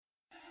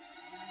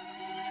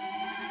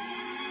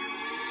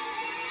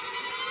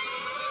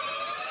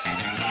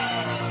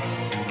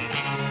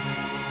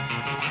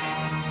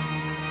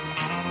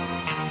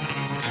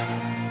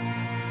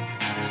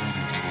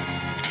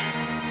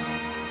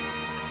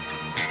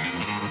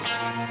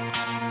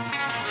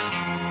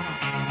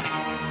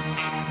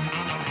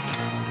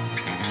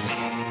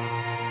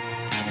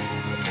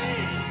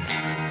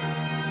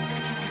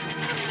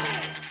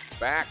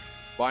back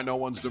by no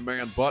one's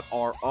demand but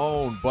our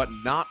own, but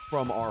not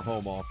from our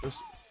home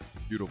office.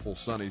 Beautiful,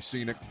 sunny,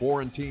 scenic,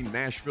 quarantine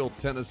Nashville,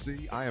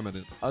 Tennessee. I am in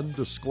an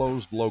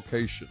undisclosed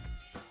location,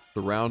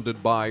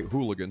 surrounded by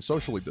hooligans,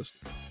 socially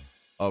distant.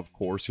 Of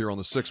course, here on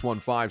the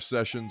 615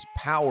 Sessions,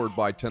 powered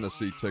by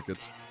Tennessee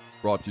Tickets,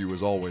 brought to you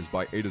as always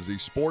by A to Z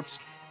Sports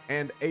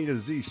and A to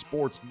Z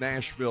Sports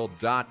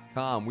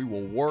Nashville.com. We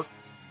will work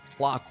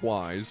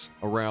clockwise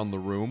around the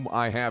room.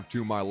 I have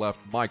to my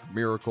left Mike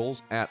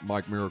Miracles, at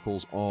Mike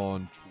Miracles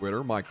on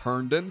Twitter. Mike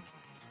Herndon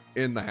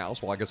in the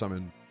house. Well, I guess I'm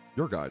in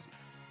your guys'.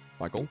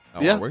 Michael, how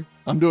are we?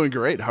 I'm doing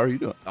great. How are you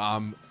doing?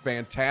 I'm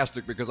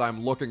fantastic because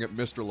I'm looking at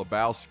Mr.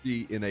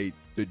 Lebowski in a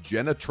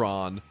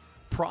Degenitron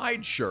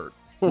Pride shirt,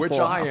 which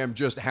I am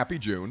just happy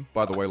June,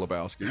 by the way,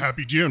 Lebowski.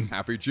 Happy June.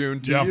 Happy June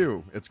to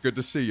you. It's good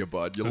to see you,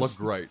 bud. You look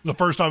great. The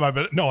first time I've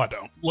been. No, I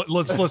don't.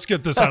 Let's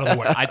get this out of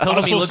the way. I told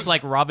him he looks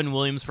like Robin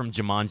Williams from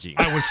Jumanji.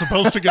 I was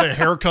supposed to get a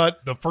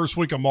haircut the first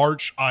week of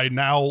March. I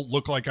now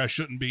look like I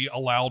shouldn't be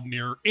allowed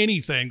near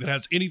anything that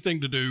has anything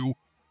to do,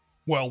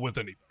 with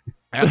anything.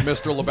 At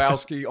Mr.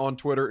 Lebowski on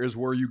Twitter is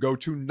where you go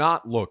to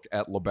not look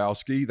at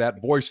Lebowski.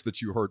 That voice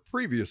that you heard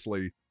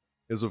previously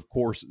is, of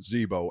course,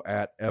 Zebo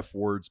at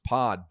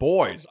FWordsPod.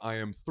 Boys, I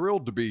am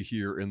thrilled to be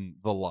here in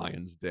the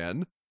Lion's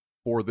Den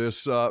for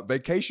this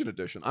vacation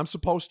edition. I'm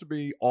supposed to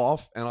be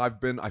off, and I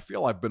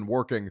feel I've been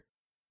working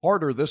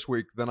harder this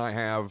week than I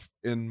have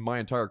in my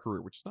entire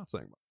career, which is not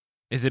saying much.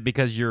 Is it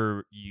because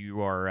you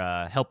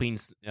are helping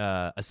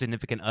a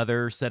significant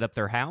other set up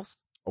their house?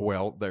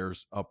 Well,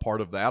 there's a part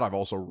of that. I've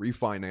also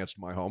refinanced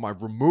my home.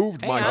 I've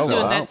removed Hey, myself. I'm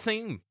doing that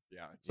same.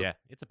 Yeah,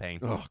 it's a pain.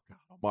 Oh, God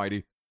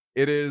almighty.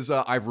 It is,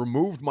 I've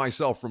removed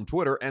myself from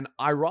Twitter, and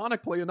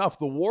ironically enough,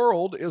 the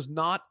world is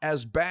not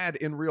as bad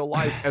in real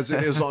life as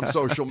it is on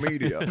social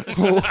media.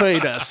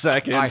 Wait a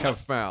second. I have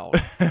found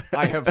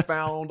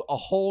a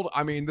whole,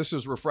 this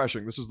is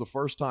refreshing. This is the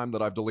first time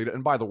that I've deleted.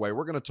 And by the way,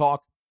 we're going to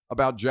talk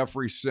about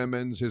Jeffrey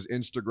Simmons, his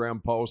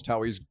Instagram post,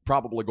 how he's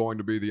probably going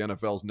to be the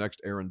NFL's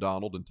next Aaron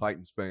Donald, and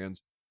Titans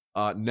fans'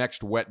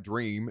 next wet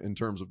dream in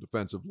terms of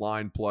defensive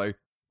line play.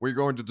 We're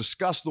going to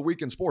discuss the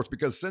week in sports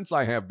because since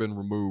I have been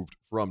removed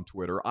from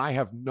Twitter, I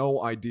have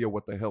no idea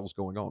what the hell's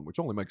going on, which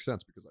only makes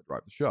sense because I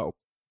drive the show.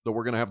 So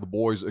we're going to have the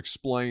boys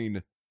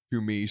explain to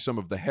me some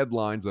of the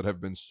headlines that have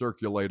been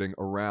circulating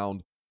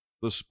around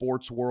the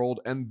sports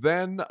world. And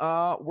then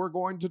we're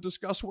going to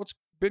discuss what's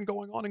been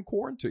going on in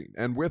quarantine.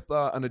 And with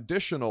an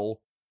additional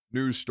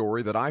news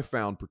story that I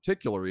found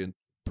particularly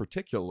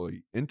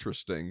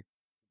interesting,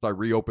 I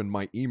reopened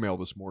my email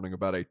this morning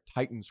about a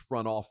Titans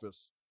front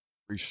office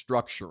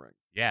restructuring.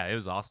 Yeah, it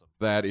was awesome.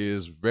 That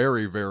is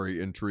very,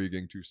 very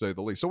intriguing to say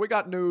the least. So we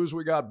got news,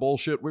 we got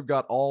bullshit, we've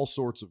got all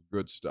sorts of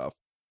good stuff.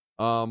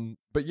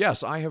 But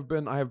yes, I have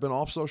been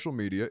off social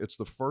media. It's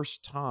the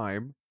first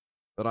time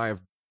that I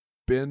have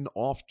been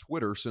off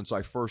Twitter since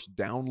I first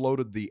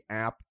downloaded the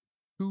app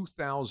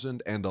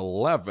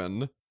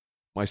 2011,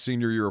 my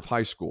senior year of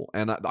high school.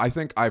 And I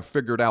think I've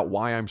figured out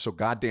why I'm so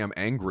goddamn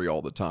angry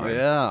all the time.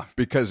 Yeah.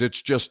 Because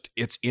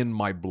it's in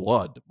my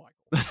blood, Michael.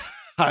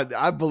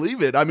 I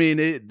believe it.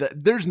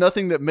 There's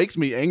nothing that makes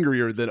me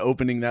angrier than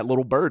opening that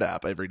little bird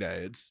app every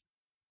day.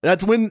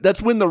 That's when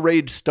the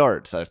rage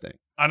starts, I think.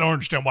 I don't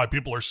understand why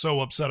people are so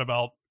upset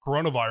about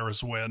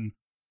coronavirus when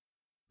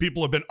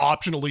people have been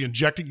optionally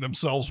injecting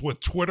themselves with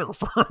Twitter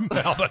for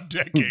about a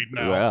decade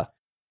now. Yeah.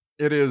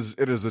 It is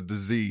a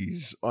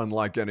disease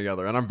unlike any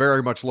other, and I'm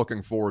very much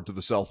looking forward to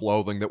the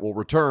self-loathing that will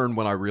return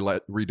when I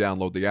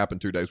re-download the app in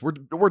 2 days.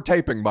 We're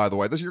taping, by the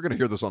way. You're going to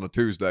hear this on a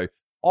Tuesday.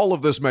 All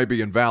of this may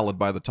be invalid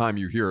by the time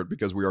you hear it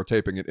because we are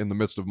taping it in the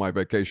midst of my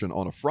vacation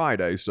on a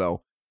Friday.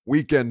 So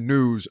weekend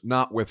news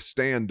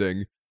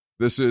notwithstanding,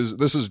 this is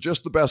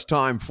just the best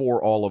time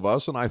for all of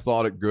us, and I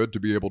thought it good to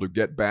be able to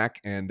get back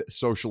and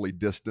socially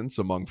distance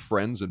among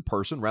friends in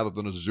person rather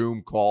than a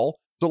Zoom call.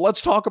 So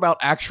let's talk about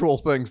actual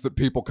things that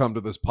people come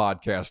to this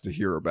podcast to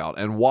hear about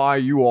and why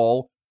you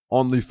all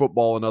on the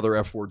Football and Other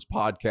F Words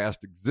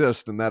podcast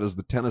exist, and that is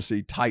the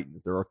Tennessee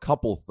Titans. There are a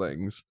couple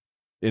things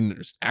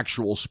in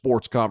actual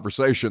sports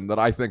conversation that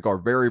I think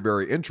are very,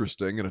 very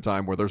interesting in a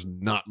time where there's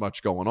not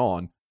much going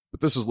on,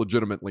 but this is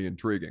legitimately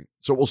intriguing.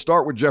 So we'll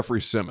start with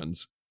Jeffrey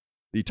Simmons,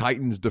 the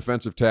Titans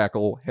defensive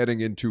tackle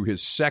heading into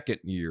his second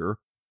year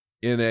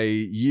in a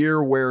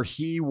year where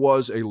he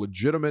was a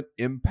legitimate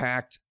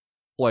impact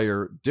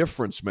player,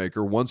 difference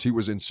maker once he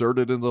was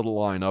inserted into the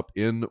lineup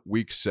in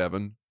week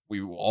 7.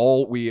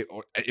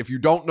 If you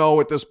don't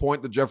know at this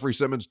point that Jeffrey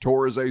Simmons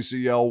tore his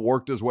ACL,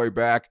 worked his way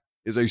back,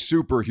 is a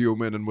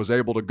superhuman, and was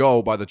able to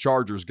go by the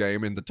Chargers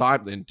game in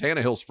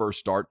Tannehill's first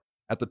start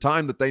at the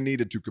time that they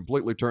needed to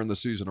completely turn the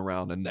season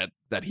around, and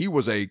that he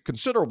was a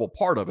considerable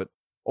part of it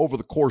over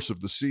the course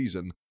of the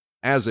season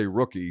as a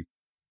rookie.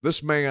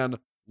 This man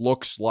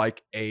looks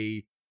like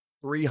a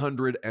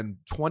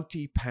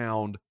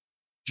 320-pound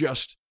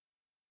just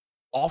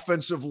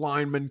offensive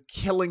lineman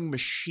killing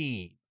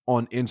machine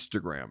on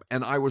Instagram.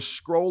 And I was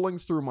scrolling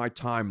through my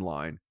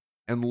timeline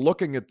and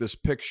looking at this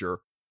picture,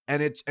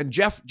 and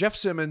Jeff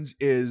Simmons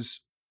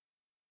is,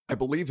 I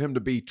believe him to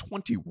be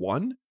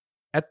 21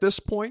 at this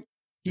point.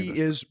 He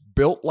is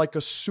built like a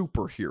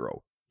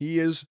superhero. He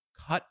is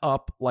cut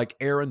up like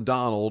Aaron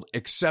Donald,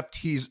 except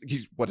he's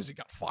what has he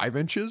got, 5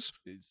 inches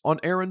on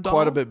Aaron Donald?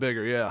 Quite a bit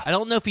bigger, yeah. I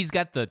don't know if he's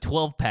got the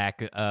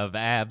 12-pack of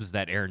abs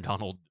that Aaron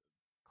Donald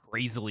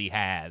crazily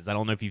has. I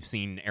don't know if you've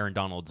seen Aaron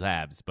Donald's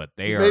abs, but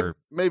they are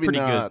maybe pretty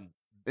not.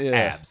 good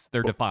abs.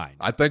 They're defined.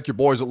 I think your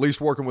boy's at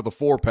least working with a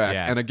 4-pack.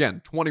 Yeah. And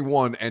again,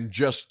 21 and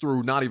just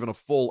through not even a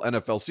full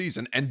NFL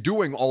season and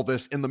doing all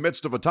this in the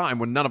midst of a time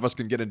when none of us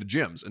can get into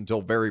gyms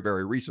until very,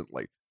 very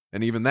recently.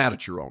 And even that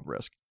at your own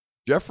risk.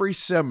 Jeffrey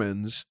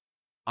Simmons,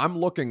 I'm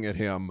looking at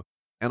him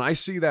and I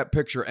see that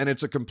picture, and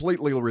it's a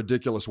completely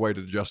ridiculous way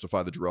to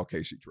justify the Jurrell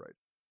Casey trade.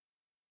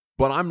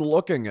 But I'm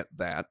looking at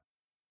that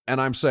and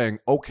I'm saying,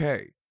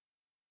 okay,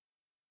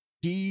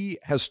 he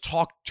has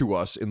talked to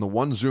us in the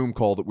one Zoom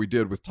call that we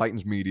did with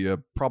Titans Media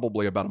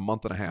probably about a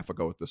month and a half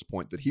ago at this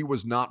point, that he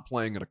was not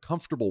playing at a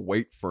comfortable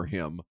weight for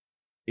him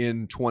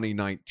in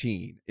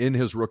 2019 in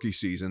his rookie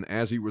season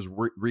as he was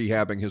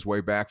rehabbing his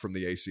way back from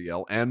the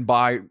ACL. And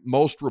by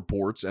most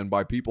reports and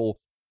by people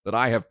that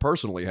I have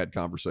personally had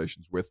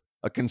conversations with,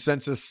 a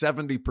consensus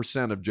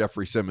 70% of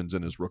Jeffrey Simmons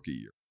in his rookie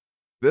year.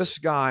 This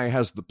guy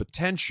has the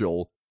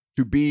potential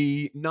to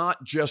be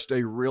not just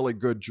a really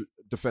good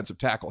defensive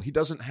tackle. He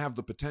doesn't have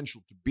the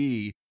potential to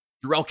be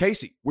Jurrell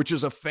Casey, which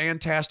is a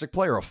fantastic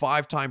player, a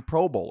 5-time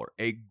Pro Bowler,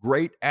 a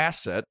great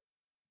asset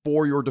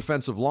for your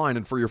defensive line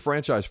and for your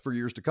franchise for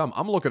years to come.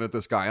 I'm looking at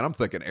this guy and I'm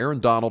thinking Aaron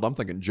Donald, I'm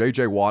thinking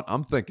J.J. Watt,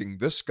 I'm thinking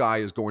this guy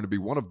is going to be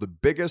one of the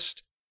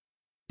biggest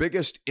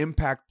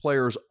impact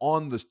players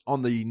on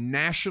the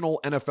national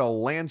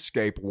NFL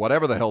landscape,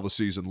 whatever the hell the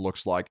season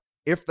looks like.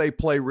 If they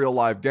play real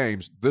live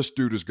games, this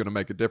dude is going to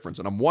make a difference.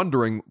 And I'm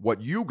wondering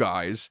what you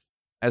guys,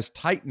 as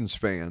Titans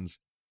fans,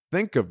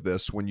 think of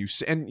this when you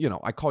see, and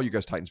I call you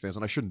guys Titans fans,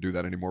 and I shouldn't do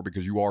that anymore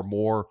because you are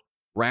more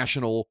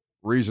rational,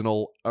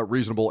 reasonable,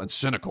 and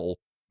cynical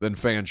than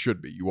fans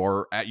should be.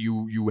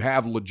 You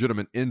have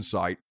legitimate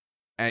insight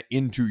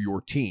into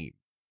your team.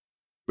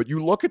 But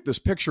you look at this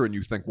picture and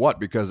you think, what?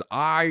 Because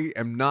I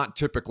am not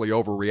typically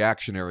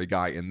overreactionary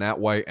guy in that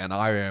way, and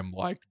I am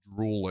like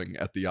drooling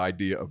at the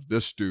idea of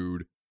this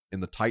dude in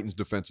the Titans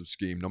defensive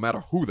scheme, no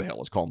matter who the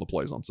hell is calling the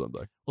plays on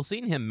Sunday. Well,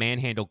 seeing him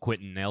manhandle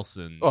Quentin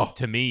Nelson,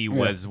 to me,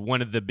 was one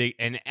of the big,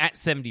 and at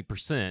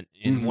 70%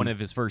 in one of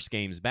his first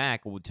games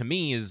back, to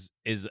me is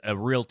a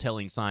real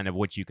telling sign of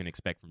what you can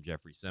expect from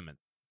Jeffrey Simmons.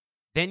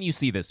 Then you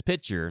see this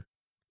picture,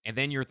 and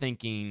then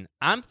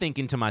I'm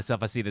thinking to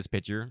myself, I see this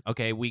picture,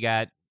 okay,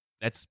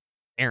 that's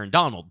Aaron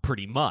Donald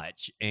pretty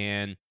much,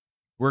 and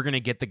we're going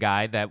to get the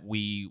guy that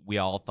we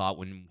all thought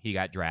when he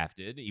got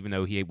drafted, even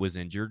though he was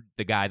injured,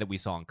 the guy that we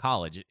saw in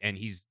college, and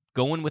he's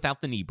going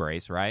without the knee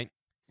brace, right?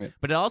 Yeah.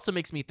 But it also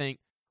makes me think,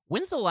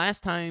 when's the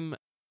last time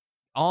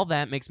that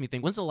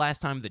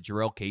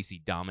Jurrell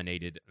Casey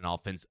dominated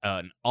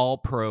an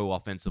all-pro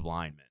offensive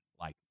lineman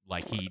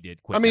like he did?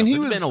 I mean,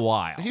 it's been a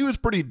while. He was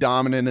pretty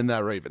dominant in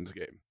that Ravens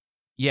game.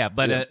 Yeah,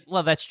 but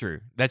well, that's true.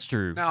 That's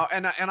true. Now,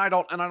 and I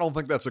don't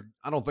think that's a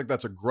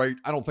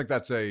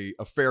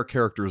fair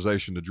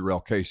characterization to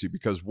Jurrell Casey,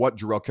 because what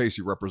Jurrell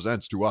Casey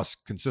represents to us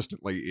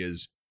consistently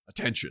is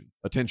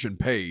attention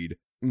paid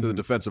to the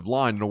defensive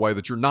line in a way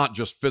that you're not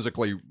just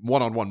physically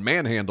one-on-one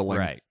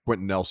manhandling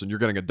Quentin Nelson. You're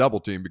getting a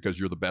double team because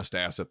you're the best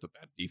asset that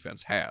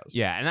defense has.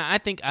 Yeah, and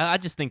I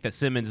just think that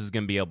Simmons is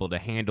going to be able to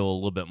handle a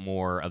little bit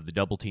more of the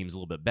double teams a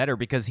little bit better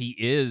because he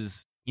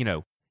is,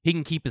 he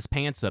can keep his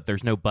pants up.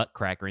 There's no butt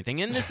crack or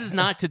anything. And this is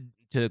not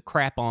to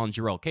crap on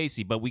Jurrell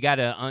Casey, but we got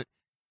to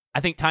I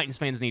think Titans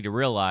fans need to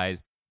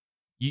realize,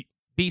 you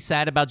be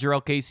sad about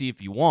Jurrell Casey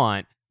if you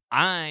want.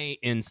 I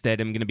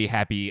instead am going to be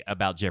happy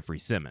about Jeffrey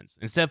Simmons.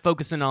 Instead of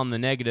focusing on the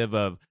negative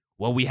of,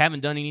 well, we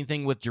haven't done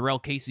anything with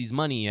Jurrell Casey's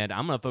money yet,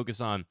 I'm going to focus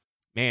on,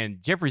 man,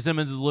 Jeffrey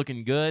Simmons is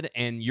looking good.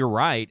 And you're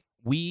right.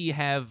 We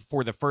have,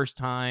 for the first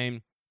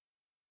time,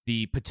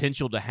 the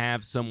potential to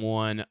have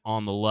someone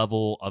on the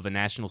level of a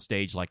national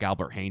stage like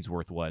Albert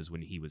Hainsworth was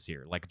when he was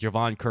here, like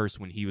Javon Curse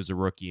when he was a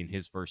rookie in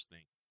his first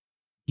thing,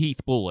 Keith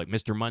Bullock,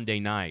 Mr. Monday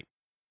Night.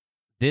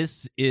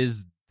 This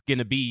is going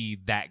to be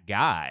that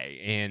guy.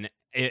 And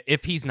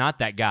if he's not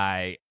that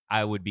guy,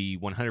 I would be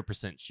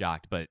 100%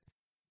 shocked. But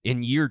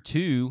in year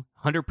 2,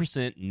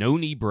 100%, no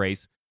knee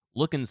brace,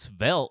 looking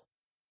svelte,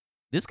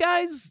 this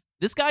guy's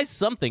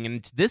something.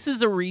 And this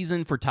is a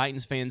reason for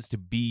Titans fans to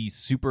be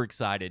super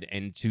excited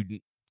and to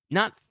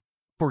not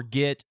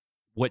forget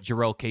what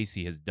Jurrell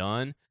Casey has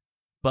done,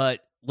 but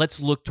let's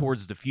look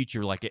towards the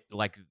future like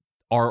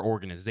our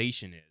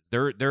organization is.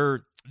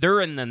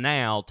 They're in the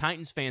now.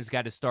 Titans fans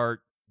got to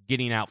start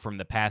getting out from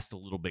the past a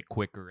little bit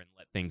quicker and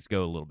let things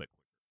go a little bit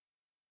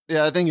quicker.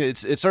 Yeah, I think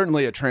it's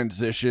certainly a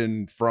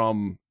transition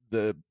from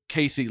the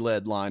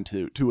Casey-led line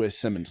to a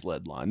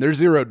Simmons-led line. There's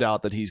zero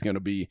doubt that he's going to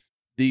be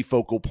the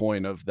focal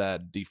point of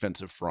that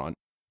defensive front.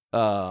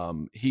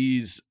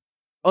 He's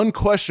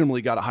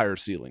unquestionably got a higher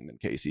ceiling than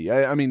Casey.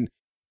 I mean,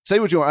 say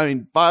what you want. I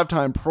mean,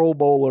 5-time Pro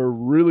Bowler,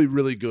 really,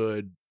 really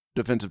good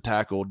defensive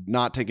tackle,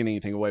 not taking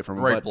anything away from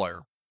him. Great player.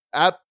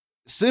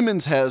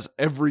 Simmons has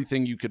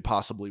everything you could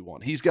possibly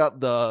want. He's got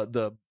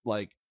the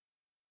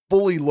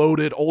fully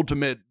loaded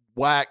ultimate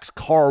wax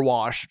car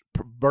wash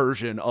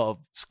version of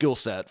skill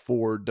set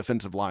for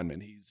defensive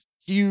linemen. He's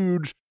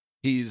huge.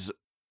 He's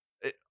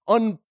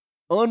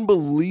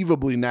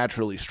unbelievably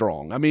naturally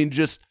strong. I mean,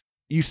 just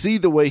you see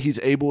the way he's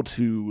able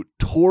to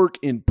torque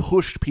and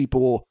push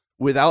people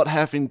without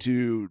having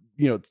to,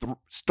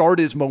 start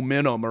his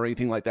momentum or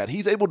anything like that.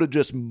 He's able to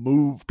just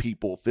move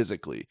people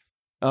physically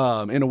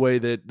in a way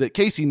that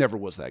Casey never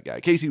was that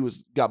guy. Casey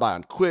got by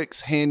on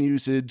quicks, hand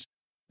usage,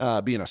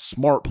 being a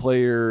smart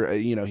player.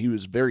 He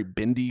was very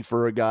bendy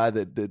for a guy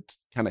that's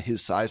kind of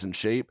his size and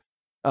shape.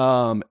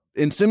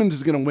 And Simmons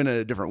is going to win in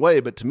a different way,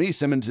 but to me,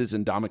 Simmons is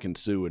Ndamukong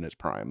Suh in his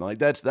prime. Like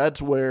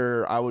that's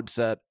where I would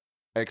set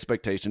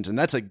expectations, and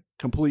that's a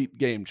complete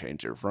game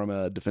changer from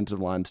a defensive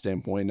line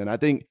standpoint. And I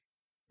think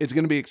it's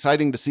going to be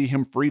exciting to see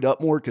him freed up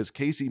more because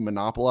Casey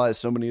monopolized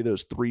so many of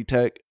those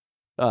 3-tech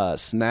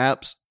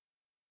snaps,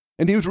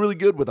 and he was really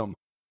good with them.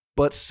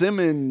 But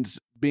Simmons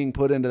being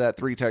put into that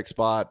 3-tech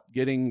spot,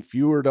 getting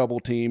fewer double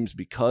teams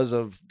because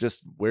of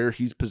just where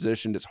he's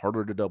positioned, it's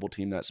harder to double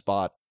team that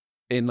spot,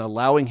 and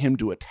allowing him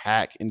to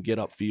attack and get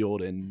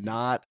upfield and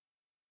not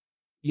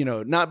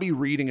be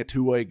reading a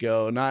two-way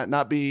go,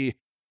 not be,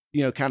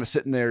 kind of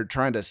sitting there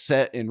trying to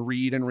set and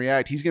read and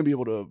react. He's going to be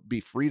able to be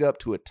freed up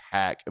to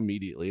attack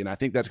immediately. And I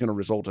think that's going to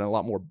result in a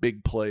lot more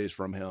big plays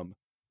from him,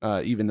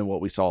 even than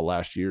what we saw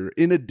last year,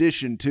 in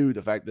addition to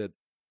the fact that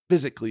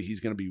physically he's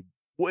going to be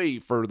way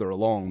further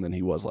along than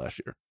he was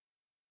last year.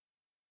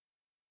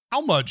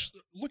 How much,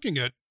 looking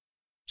at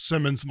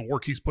Simmons and the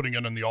work he's putting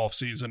in the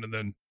offseason, and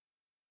then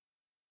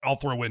I'll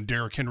throw in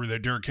Derrick Henry.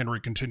 That Derrick Henry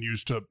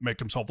continues to make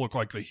himself look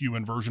like the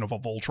human version of a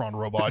Voltron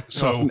robot.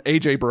 So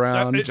AJ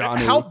Brown,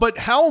 Johnny.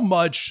 How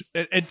much?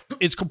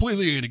 It's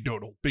completely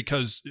anecdotal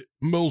because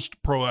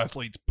most pro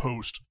athletes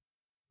post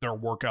their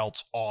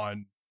workouts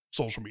on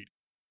social media.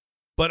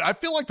 But I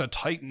feel like the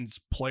Titans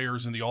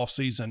players in the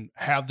offseason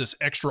have this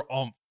extra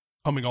oomph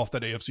coming off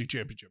that AFC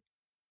Championship,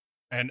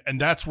 and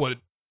that's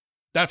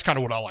kind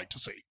of what I like to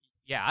see.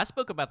 Yeah, I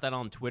spoke about that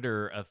on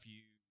Twitter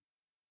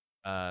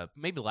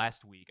maybe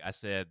last week. I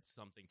said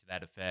something to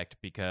that effect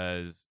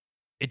because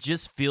it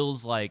just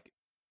feels like,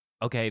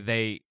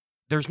 okay,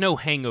 there's no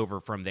hangover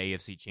from the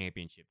AFC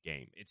Championship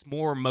game. It's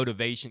more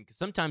motivation because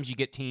sometimes you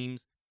get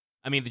teams,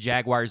 the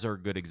Jaguars are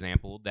a good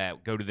example,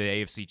 that go to the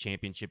AFC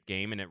Championship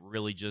game and it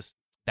really just,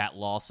 that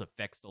loss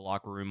affects the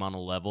locker room on a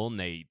level and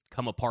they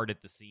come apart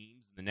at the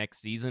seams in the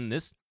next season.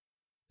 This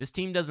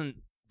team doesn't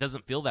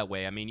feel that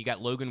way. You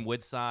got Logan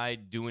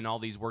Woodside doing all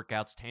these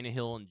workouts.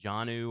 Tannehill and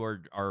Jonnu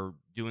are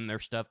doing their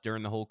stuff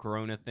during the whole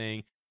Corona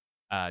thing.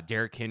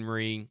 Derrick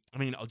Henry.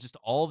 Just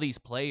all these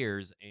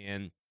players,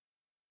 and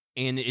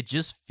it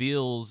just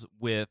feels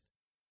with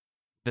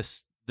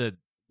the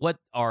what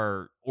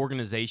our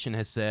organization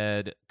has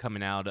said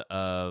coming out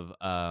of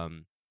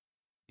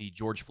the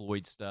George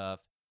Floyd stuff,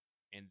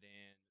 and then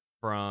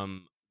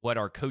from what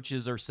our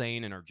coaches are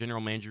saying and our general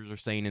managers are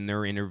saying in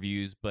their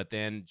interviews, but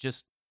then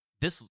just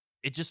this.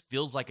 It just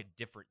feels like a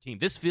different team.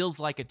 This feels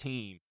like a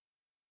team.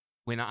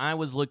 When I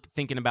was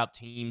thinking about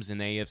teams in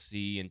the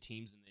AFC and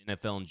teams in the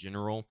NFL in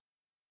general,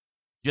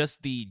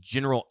 just the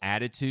general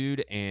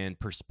attitude and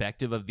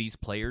perspective of these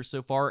players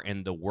so far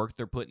and the work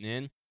they're putting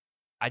in,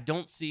 I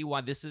don't see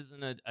why this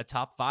isn't a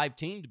top 5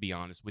 team, to be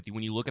honest with you.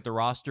 When you look at the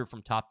roster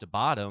from top to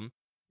bottom,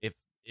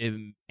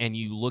 and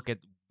you look at,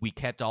 we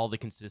kept all the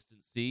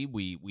consistency.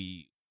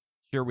 We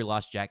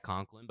lost Jack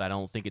Conklin, but I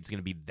don't think it's going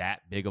to be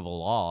that big of a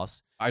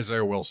loss.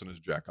 Isaiah Wilson is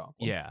Jack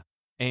Conklin. Yeah.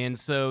 And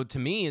so to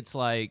me, it's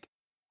like,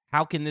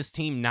 how can this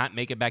team not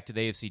make it back to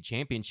the AFC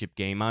Championship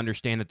game? I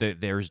understand that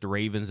there's the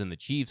Ravens and the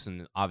Chiefs,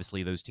 and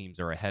obviously those teams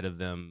are ahead of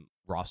them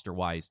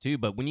roster-wise too.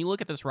 But when you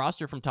look at this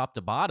roster from top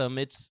to bottom,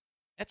 it's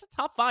a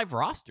top 5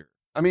 roster.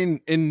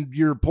 In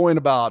your point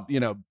about,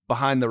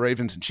 behind the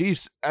Ravens and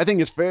Chiefs, I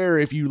think it's fair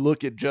if you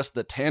look at just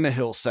the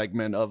Tannehill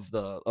segment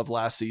of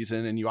last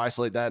season and you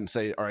isolate that and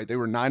say, all right, they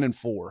were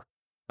 9-4.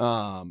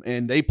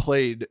 And they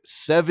played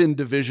 7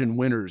 division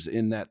winners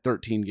in that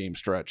 13-game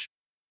stretch.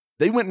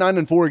 They went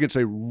 9-4 against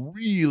a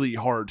really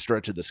hard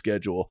stretch of the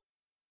schedule.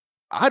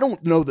 I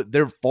don't know that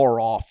they're far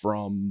off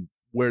from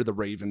where the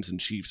Ravens and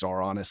Chiefs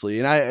are, honestly.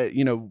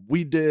 And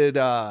we did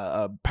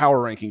a power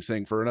rankings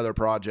thing for another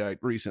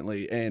project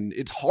recently, and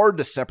it's hard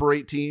to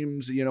separate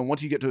teams.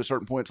 Once you get to a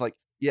certain point, it's like,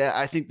 yeah,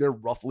 I think they're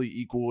roughly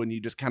equal, and you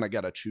just kind of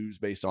got to choose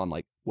based on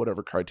like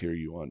whatever criteria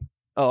you want.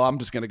 Oh, I'm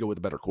just going to go with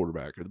the better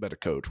quarterback or the better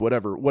coach,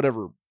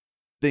 whatever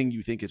thing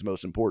you think is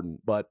most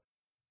important. But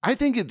I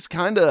think it's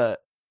kind of,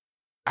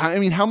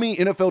 how many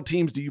NFL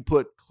teams do you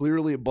put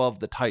clearly above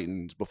the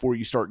Titans before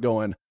you start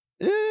going,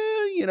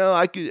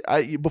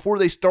 before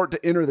they start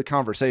to enter the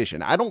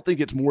conversation? I don't think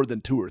it's more than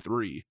 2 or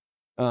 3.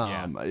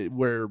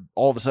 Where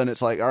all of a sudden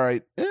it's like, all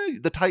right,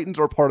 the Titans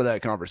are part of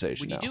that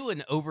conversation. When you do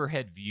an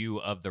overhead view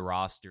of the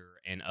roster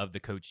and of the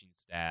coaching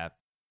staff,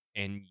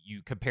 and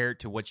you compare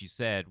it to what you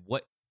said,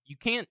 what you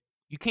can't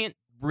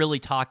really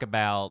talk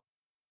about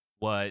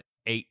what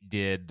 8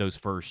 did those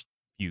first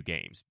few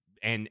games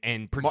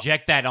and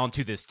project that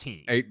onto this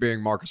team. 8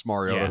 being Marcus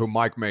Mariota, who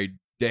Mike made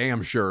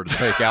damn sure to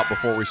take out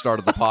before we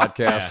started the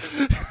podcast.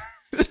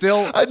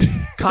 Still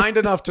kind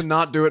enough to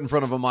not do it in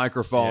front of a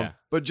microphone,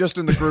 but just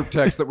in the group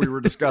text that we were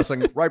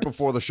discussing right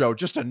before the show,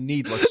 just a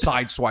needless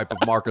sideswipe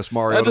of Marcus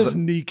Mariota. I just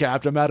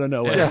kneecapped him out of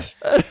nowhere.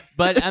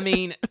 But, I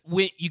mean,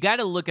 you got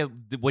to look at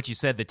what you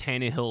said, the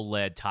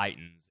Tannehill-led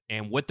Titans,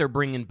 and what they're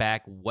bringing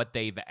back, what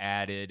they've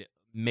added,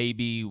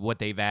 maybe what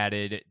they've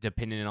added,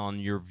 depending on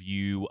your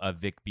view of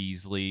Vic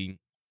Beasley.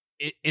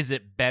 Is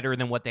it better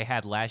than what they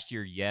had last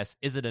year? Yes.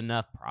 Is it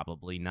enough?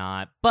 Probably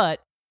not. But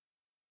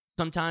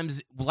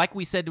sometimes, like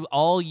we said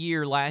all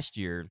year last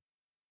year,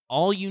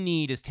 all you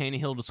need is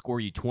Tannehill to score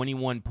you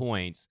 21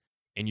 points,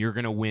 and you're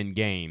going to win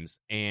games.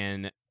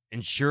 And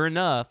sure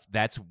enough,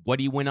 that's what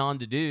he went on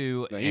to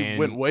do. He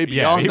went way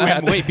beyond that. He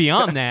went way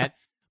beyond that.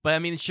 But, I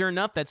mean, sure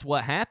enough, that's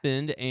what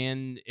happened,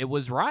 and it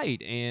was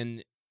right.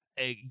 And,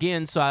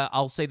 again, so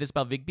I'll say this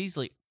about Vic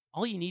Beasley.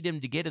 All you need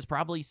him to get is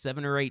probably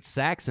 7 or 8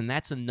 sacks, and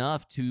that's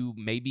enough to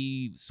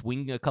maybe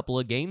swing a couple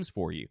of games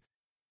for you.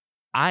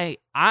 I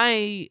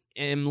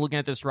am looking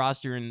at this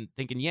roster and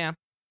thinking, yeah,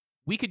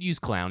 we could use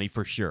Clowney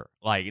for sure.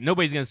 Like,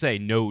 nobody's going to say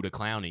no to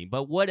Clowney,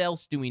 but what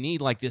else do we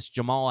need? Like this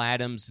Jamal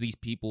Adams, these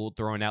people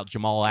throwing out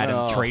Jamal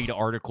Adams trade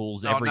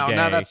articles every day.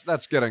 No,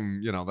 that's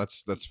getting,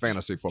 that's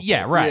fantasy football.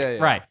 Yeah, right,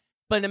 right.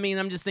 But, I mean,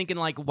 I'm just thinking,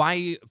 like,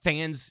 why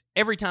fans,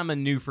 every time a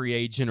new free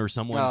agent or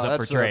someone's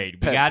up for trade,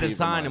 we got to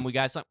sign him, we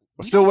got to sign.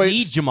 We still don't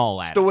need Jamal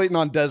Adams. Still waiting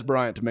on Des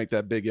Bryant to make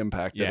that big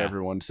impact that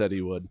everyone said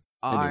he would.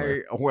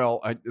 They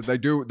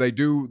do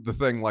the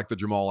thing like the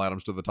Jamal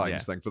Adams to the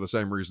Titans thing for the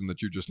same reason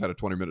that you just had a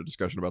 20-minute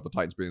discussion about the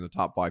Titans being the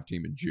top 5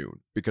 team in June,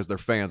 because they're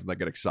fans and they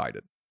get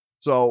excited.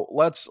 So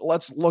let's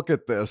look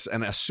at this.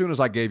 And as soon as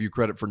I gave you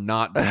credit for being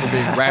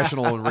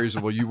rational and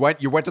reasonable, you went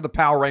to the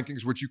power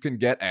rankings, which you can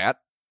get at.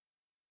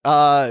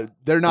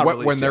 They're not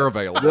released when they're yet.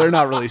 available. They're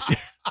not released.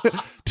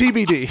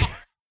 TBD.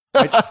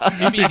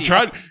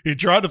 He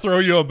tried to throw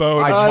you a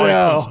bone.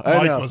 Mike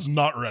was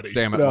not ready.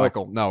 Damn it, No.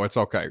 Michael. No, it's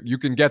okay. You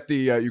can get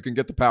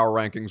the power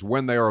rankings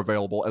when they are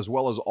available, as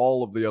well as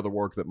all of the other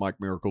work that Mike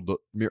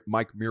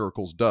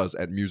Miracles does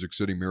at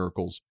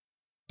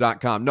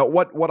MusicCityMiracles.com. No,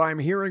 what I'm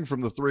hearing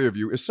from the three of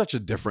you is such a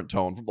different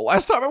tone from the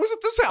last time I was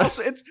at this house.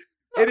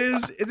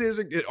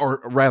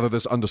 Or rather,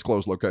 this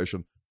undisclosed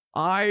location.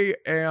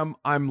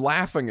 I'm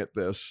laughing at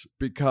this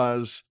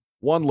because,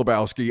 one,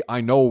 Lebowski, I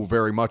know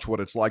very much what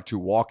it's like to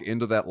walk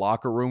into that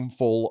locker room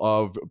full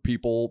of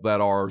people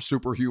that are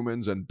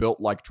superhumans and built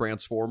like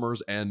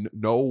Transformers and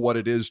know what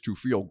it is to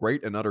feel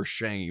great and utter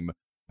shame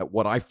at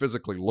what I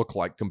physically look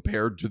like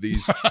compared to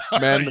these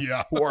men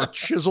who are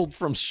chiseled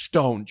from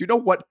stone. Do you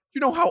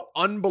know how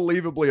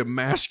unbelievably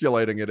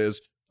emasculating it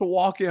is to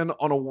walk in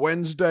on a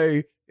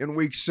Wednesday in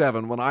week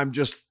 7 when I'm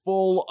just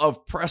full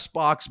of press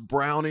box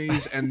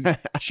brownies and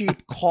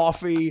cheap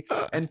coffee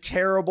and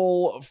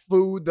terrible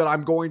food that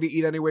I'm going to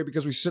eat anyway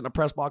because we sit in a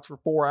press box for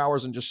 4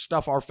 hours and just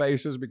stuff our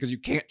faces because you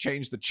can't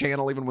change the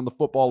channel even when the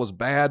football is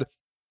bad.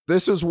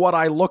 This is what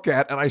I look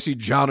at, and I see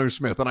Jonnu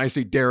Smith, and I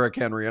see Derrick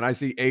Henry, and I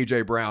see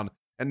A.J. Brown,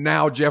 and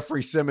now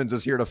Jeffrey Simmons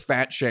is here to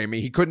fat shame me.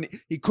 He couldn't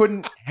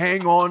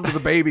hang on to the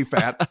baby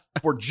fat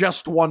for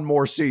just one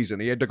more season.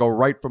 He had to go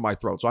right for my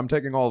throat. So I'm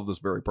taking all of this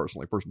very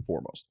personally, first and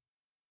foremost.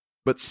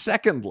 But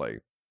secondly,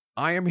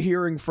 I am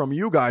hearing from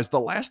you guys, the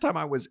last time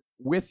I was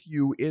with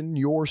you in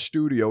your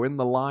studio, in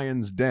the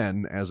Lion's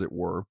Den, as it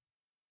were,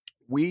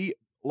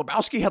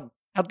 Lebowski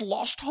had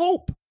lost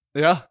hope.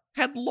 Yeah.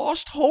 Had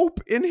lost hope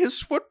in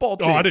his football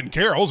team. Oh, I didn't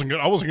care. I wasn't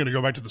going to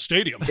go back to the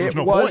stadium. There's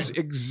no was point.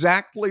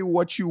 Exactly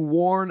what you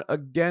warn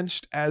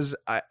against as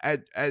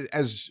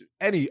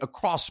any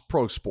across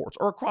pro sports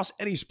or across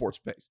any sports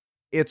space.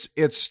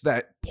 It's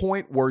that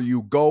point where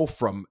you go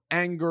from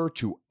anger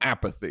to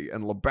apathy.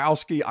 And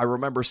Lebowski, I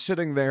remember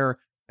sitting there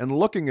and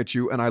looking at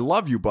you, and I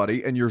love you,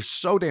 buddy, and you're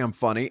so damn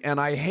funny.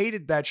 And I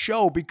hated that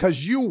show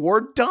because you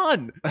were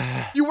done.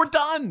 You were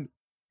done.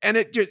 And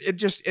it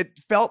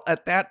felt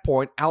at that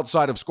point,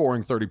 outside of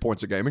scoring 30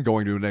 points a game and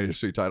going to an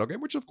AFC title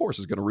game, which of course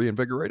is going to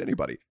reinvigorate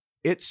anybody,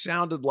 it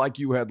sounded like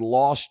you had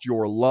lost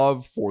your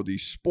love for the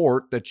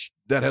sport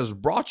that has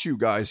brought you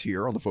guys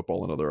here on the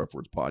Football and Other F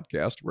Words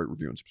podcast. Rate,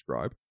 review, and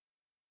subscribe.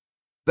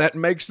 That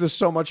makes this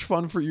so much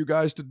fun for you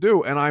guys to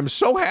do. And I'm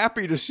so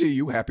happy to see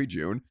you, happy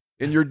June,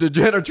 in your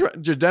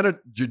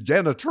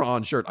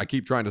Degenitron shirt. I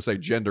keep trying to say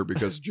gender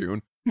because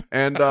June.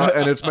 And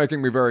it's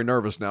making me very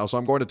nervous now. So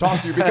I'm going to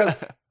toss to you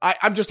because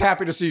I'm just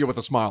happy to see you with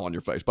a smile on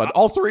your face. But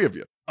all three of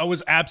you. I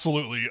was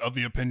absolutely of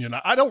the opinion.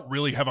 I don't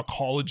really have a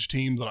college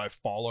team that I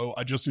follow.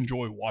 I just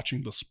enjoy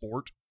watching the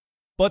sport.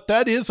 But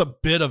that is a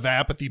bit of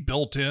apathy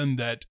built in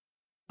that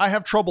I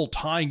have trouble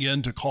tying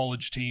into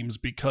college teams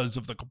because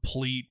of the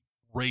complete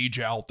rage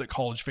out that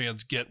college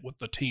fans get with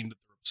the team that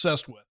they're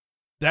obsessed with.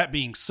 That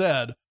being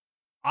said,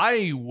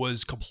 I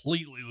was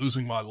completely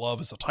losing my love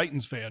as a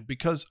Titans fan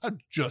because I'm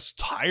just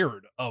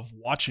tired of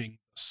watching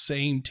the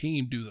same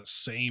team do the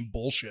same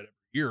bullshit every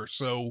year.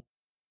 So,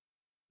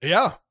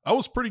 yeah, I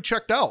was pretty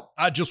checked out.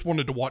 I just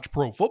wanted to watch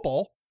pro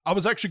football. I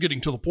was actually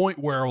getting to the point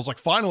where I was like,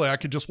 finally, I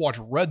could just watch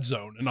Red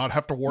Zone and not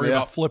have to worry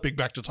about flipping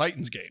back to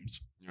Titans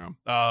games.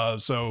 Yeah.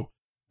 So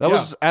That Yeah.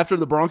 was after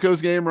the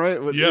Broncos game, right?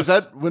 Yes. Is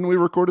that when we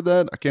recorded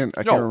that? I can't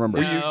remember.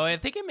 No, I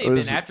think it may have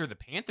been after the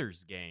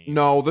Panthers game.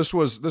 No, this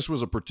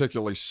was a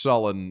particularly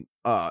sullen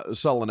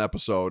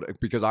episode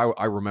because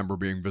I remember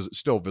being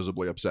still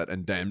visibly upset,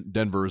 and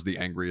Denver is the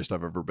angriest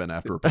I've ever been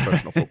after a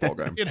professional football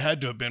game. It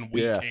had to have been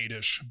week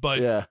 8-ish. But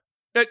Yeah.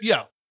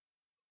 yeah.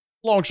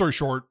 Long story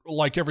short,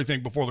 like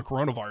everything before the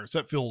coronavirus,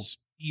 that feels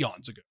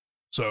eons ago.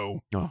 So,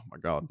 Oh my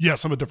God,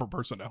 yes, I'm a different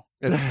person now.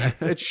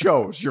 it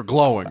shows you're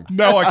glowing.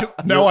 Now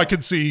I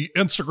can see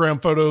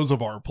Instagram photos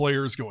of our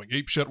players going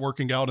apeshit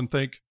working out and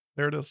think,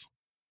 there it is.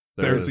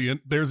 There's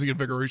the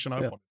invigoration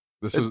I want.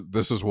 This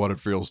is what it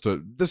feels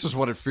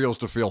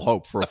to feel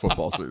hope for a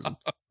football season.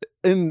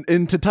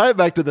 And to tie it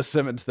back to the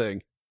Simmons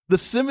thing, the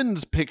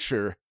Simmons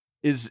picture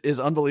is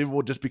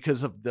unbelievable just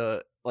because of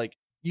the, like,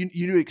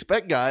 you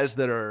expect guys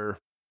that are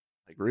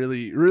like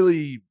really,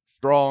 really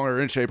strong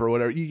or in shape or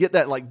whatever. You get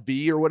that like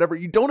V or whatever.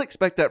 You don't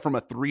expect that from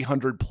a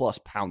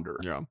 300+ pounder.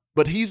 Yeah.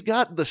 But he's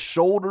got the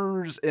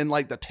shoulders and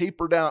like the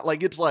taper down.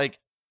 Like, it's like,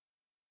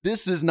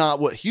 this is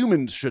not what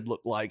humans should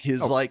look like.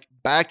 His like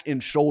back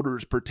and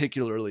shoulders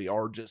particularly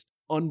are just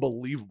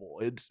unbelievable.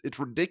 It's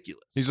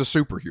ridiculous. He's a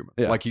superhuman.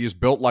 Yeah. Like, he is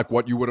built like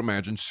what you would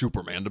imagine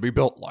Superman to be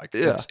built like.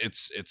 Yeah.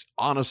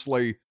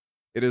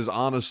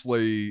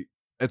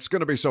 It's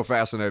going to be so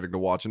fascinating to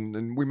watch.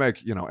 And we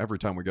make, every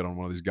time we get on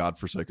one of these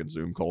godforsaken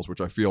Zoom calls,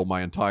 which I feel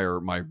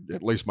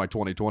at least my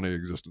 2020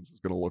 existence is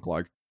going to look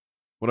like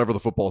whenever the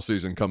football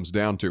season comes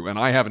down to. And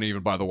I haven't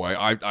even, by the way,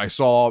 I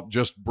saw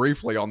just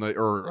briefly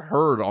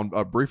heard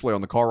briefly on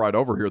the car ride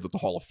over here that the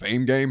Hall of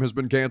Fame game has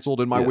been canceled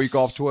in my week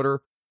off Twitter.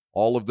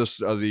 All of this,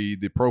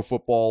 the Pro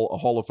Football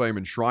Hall of Fame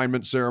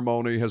enshrinement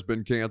ceremony has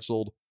been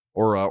canceled,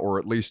 or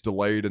at least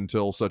delayed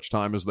until such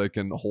time as they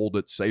can hold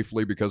it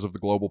safely because of the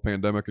global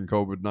pandemic and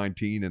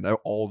COVID-19 and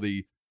all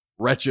the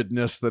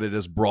wretchedness that it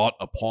has brought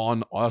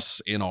upon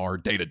us in our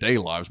day-to-day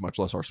lives, much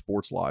less our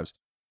sports lives.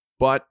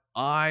 But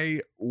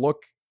I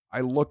look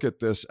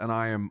at this and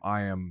I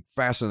am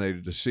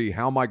fascinated to see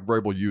how Mike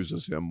Vrabel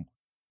uses him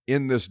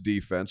in this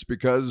defense,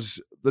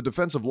 because the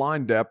defensive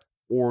line depth,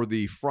 or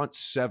the front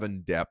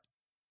seven depth,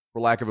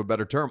 for lack of a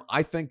better term,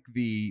 I think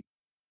the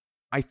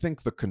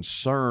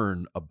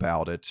concern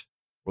about it,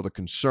 or the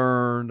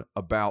concern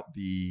about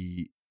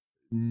the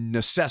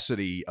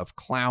necessity of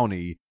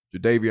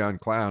Jadeveon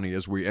Clowney,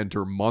 as we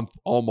enter month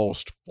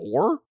almost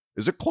 4.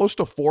 Is it close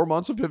to 4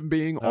 months of him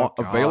being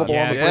available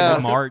on the free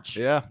market? March.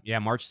 Yeah,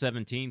 March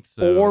 17th.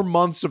 So. 4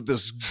 months of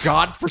this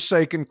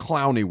godforsaken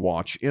Clowney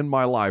watch in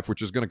my life,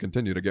 which is going to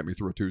continue to get me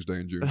through a Tuesday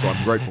in June, so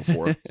I'm grateful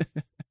for it.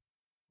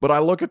 But I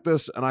look at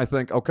this and I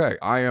think, okay,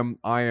 I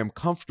am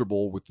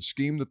comfortable with the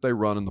scheme that they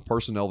run and the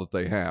personnel that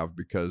they have,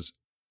 because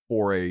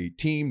for a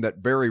team that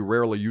very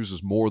rarely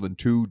uses more than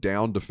 2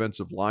 down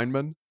defensive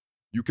linemen,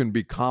 you can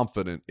be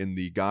confident in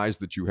the guys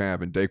that you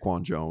have in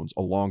Daquan Jones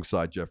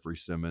alongside Jeffrey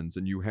Simmons,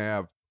 and you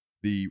have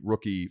the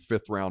rookie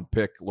 5th-round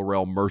pick,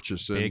 Larrell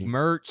Murchison. Big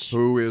Merch.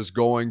 Who is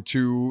going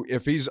to,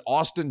 if he's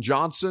Austin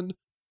Johnson,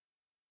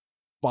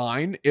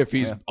 fine. If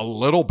he's a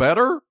little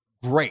better,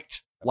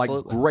 great.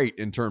 Absolutely. Like, great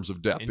in terms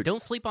of depth. And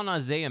don't sleep on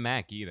Isaiah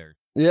Mack either.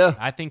 Yeah.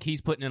 I think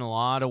he's putting in a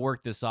lot of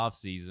work this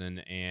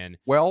offseason. And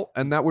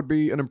that would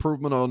be an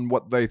improvement on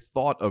what they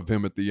thought of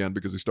him at the end,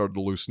 because he started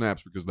to lose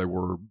snaps because they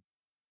were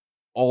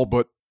all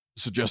but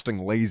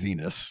suggesting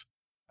laziness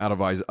out of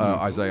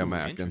Isaiah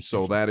Mack. And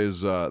so that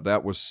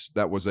was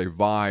a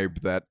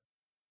vibe that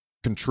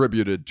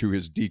contributed to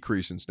his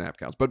decrease in snap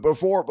counts. But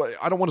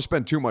I don't want to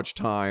spend too much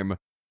time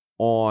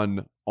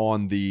on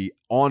the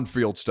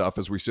on-field stuff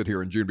as we sit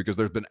here in June, because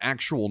there's been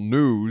actual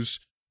news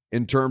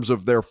in terms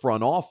of their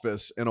front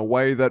office in a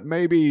way that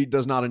maybe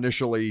does not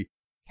initially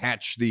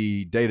catch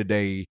the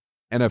day-to-day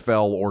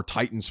NFL or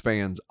Titans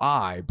fans'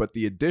 eye. But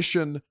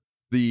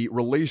the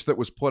release that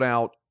was put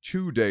out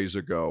 2 days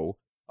ago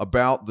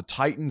about the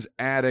Titans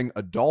adding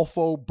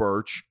Adolfo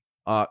Birch,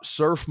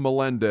 Surf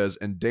Melendez,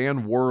 and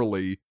Dan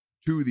Worley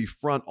to the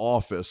front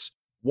office,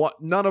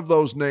 none of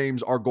those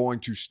names are going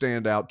to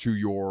stand out to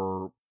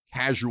your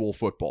casual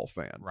football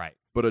fan. right.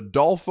 But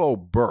Adolfo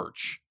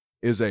Birch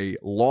is a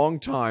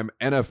longtime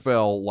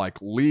NFL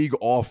league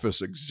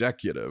office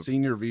executive,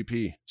 Senior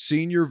VP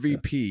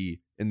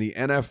in the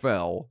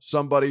NFL,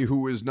 somebody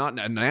who is not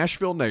a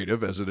Nashville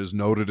native, as it is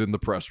noted in the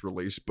press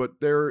release, but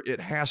it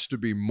has to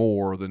be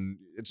more than,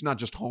 it's not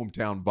just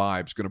hometown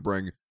vibes going to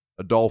bring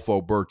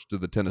Adolfo Birch to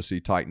the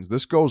Tennessee Titans.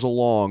 This goes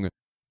along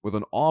with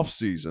an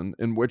offseason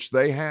in which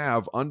they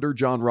have, under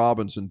John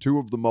Robinson, 2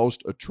 of the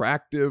most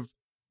attractive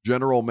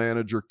general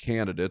manager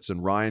candidates,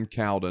 in Ryan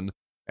Cowden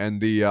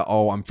and the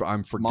I'm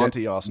forgetting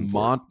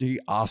Monty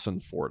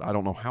Ossenfort. I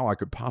don't know how I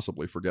could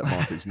possibly forget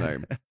Monty's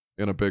name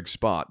in a big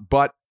spot.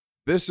 But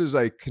this is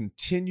a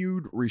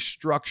continued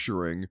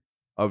restructuring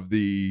of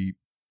the,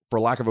 for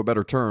lack of a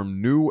better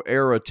term, new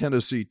era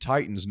Tennessee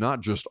Titans,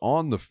 not just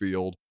on the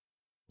field,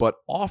 but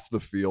off the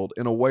field,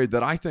 in a way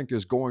that I think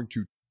is going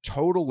to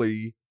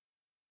totally,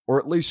 or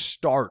at least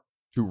start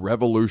to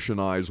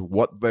revolutionize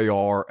what they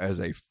are as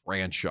a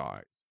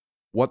franchise,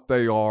 what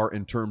they are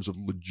in terms of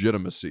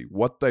legitimacy,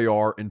 what they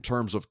are in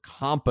terms of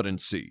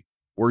competency,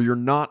 where you're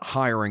not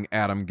hiring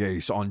Adam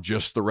Gase on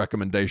just the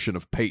recommendation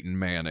of Peyton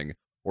Manning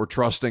or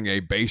trusting a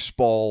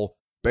baseball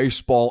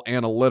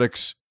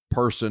analytics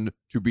person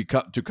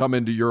to come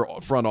into your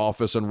front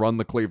office and run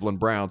the Cleveland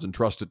Browns and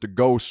trust it to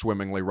go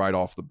swimmingly right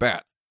off the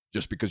bat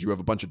just because you have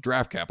a bunch of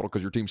draft capital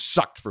because your team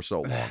sucked for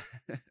so long.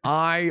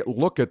 I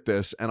look at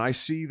this and I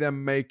see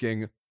them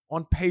making,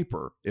 on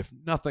paper, if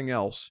nothing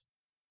else,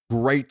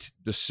 great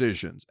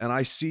decisions. And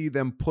I see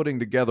them putting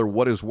together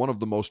what is one of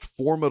the most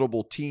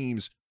formidable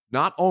teams,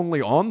 not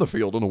only on the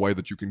field in a way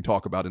that you can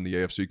talk about in the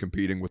AFC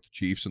competing with the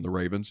Chiefs and the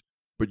Ravens,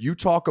 but you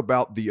talk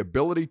about the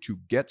ability to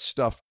get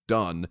stuff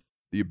done,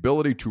 the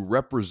ability to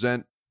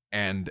represent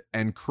and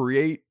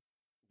create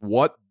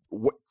what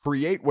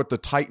the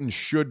Titans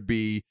should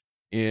be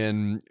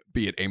in,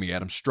 be it Amy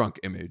Adams Strunk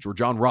image or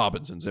John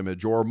Robinson's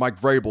image or Mike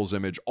Vrabel's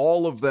image,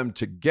 all of them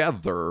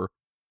together.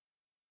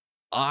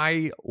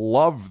 I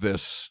love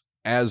this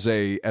as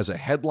a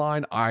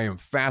headline. I am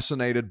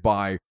fascinated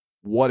by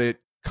what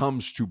it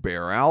comes to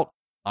bear out.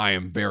 I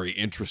am very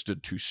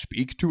interested to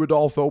speak to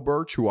Adolfo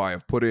Birch, who I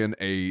have put in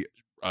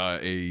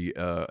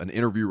an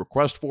interview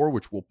request for,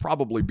 which will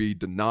probably be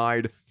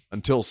denied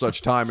until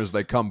such time as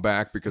they come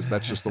back, because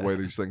that's just the way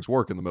these things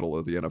work in the middle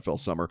of the NFL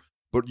summer.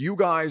 But you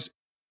guys,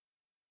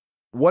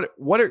 I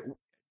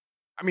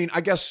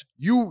guess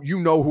you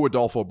know who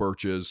Adolfo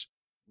Birch is.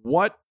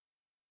 What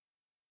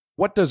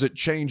does it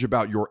change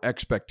about your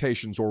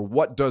expectations, or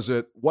what does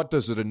it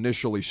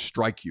initially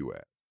strike you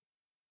at?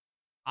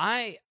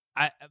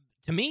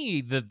 To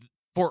me,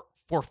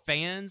 for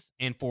fans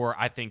and for,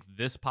 I think,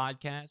 this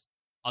podcast,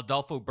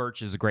 Adolfo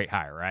Birch is a great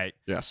hire, right?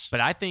 Yes.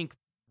 But I think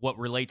what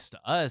relates to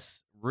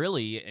us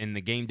really in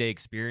the game day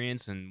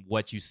experience and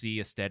what you see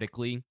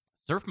aesthetically,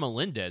 Surf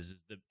Melendez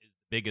is the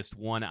biggest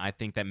one, I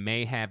think, that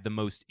may have the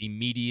most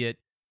immediate,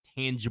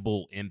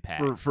 tangible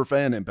impact. For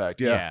fan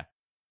impact, yeah.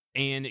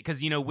 And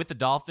because, with the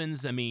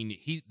Dolphins, I mean,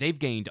 they've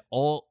gained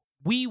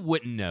we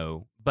wouldn't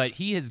know, but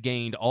he has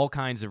gained all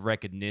kinds of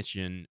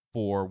recognition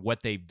for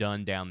what they've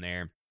done down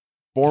there.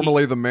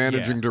 Formerly the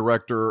managing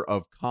director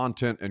of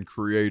content and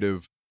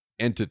creative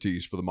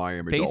entities for the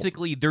Miami Dolphins.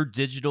 Basically, their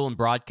digital and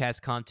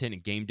broadcast content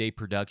and game day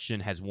production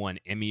has won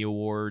Emmy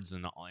Awards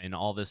and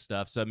all this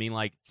stuff. So, I mean,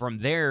 like, from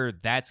there,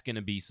 that's going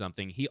to be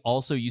something. He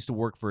also used to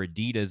work for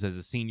Adidas as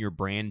a senior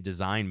brand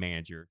design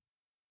manager,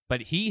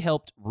 but he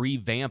helped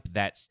revamp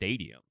that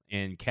stadium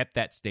and kept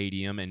that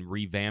stadium and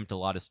revamped a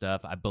lot of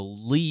stuff. I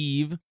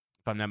believe,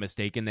 if I'm not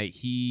mistaken, that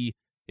he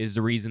is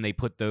the reason they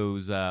put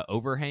those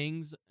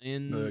overhangs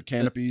in the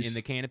canopies.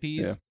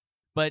 Yeah.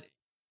 But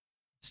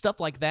stuff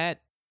like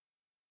that,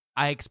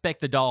 I expect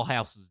the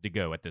dollhouses to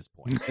go at this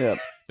point. Yeah.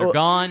 They're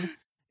gone,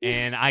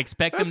 and I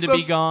expect them to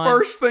be gone.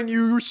 First thing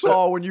you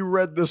saw when you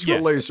read this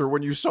release or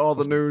when you saw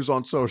the news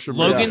on social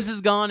media. Logan's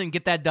is gone, and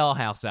get that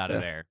dollhouse out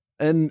of there.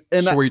 And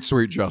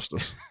sweet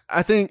justice.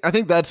 I think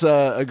that's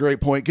a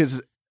great point,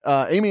 because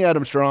Amy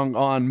Adams Strong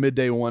on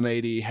Midday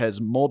 180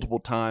 has multiple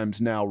times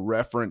now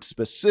referenced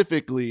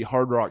specifically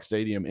Hard Rock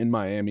Stadium in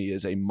Miami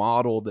as a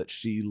model that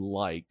she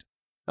liked.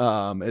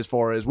 As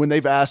far as when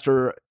they've asked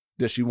her,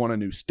 does she want a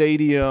new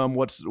stadium?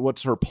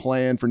 What's her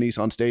plan for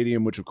Nissan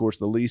Stadium, which of course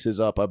the lease is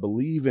up, I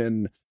believe,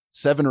 in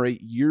 7 or 8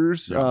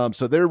 years. Yeah.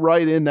 So they're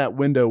right in that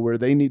window where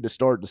they need to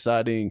start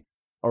deciding,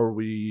 are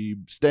we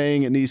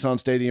staying at Nissan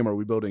Stadium? Are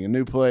we building a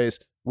new place?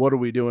 What are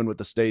we doing with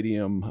the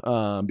stadium?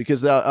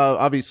 Because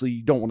obviously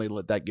you don't want to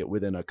let that get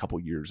within a couple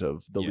years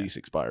of the lease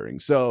expiring.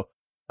 So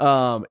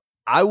the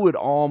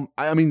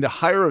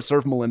hire of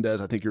Surf Melendez,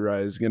 I think you're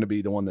right, is going to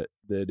be the one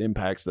that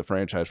impacts the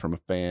franchise from a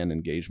fan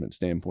engagement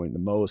standpoint the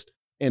most.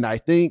 And I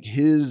think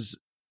his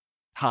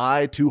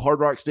tie to Hard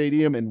Rock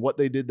Stadium and what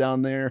they did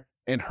down there,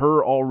 and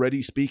her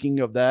already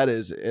speaking of that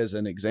as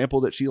an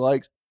example that she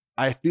likes,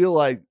 I feel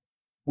like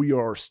we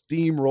are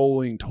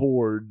steamrolling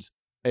towards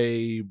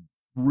a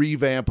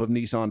revamp of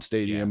Nissan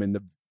Stadium in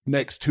the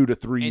next 2 to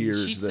 3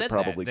 years that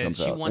probably comes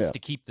out. She wants to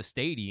keep the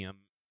stadium,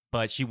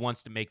 but she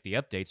wants to make the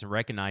updates and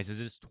recognizes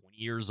it's 20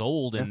 years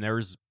old, and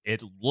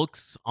it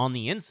looks on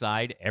the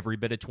inside every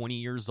bit of 20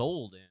 years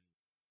old.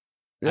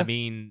 And I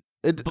mean,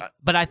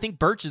 but I think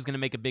Birch is going to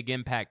make a big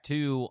impact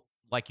too,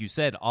 like you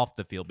said, off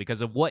the field, because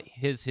of what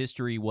his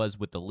history was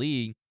with the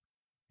league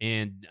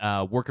and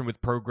working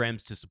with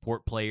programs to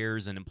support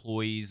players and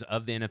employees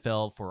of the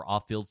NFL for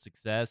off-field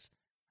success.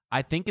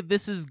 I think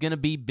this is going to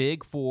be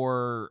big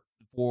for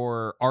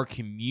our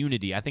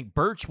community. I think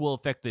Birch will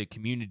affect the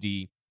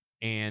community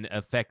and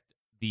affect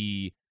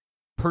the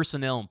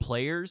personnel and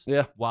players.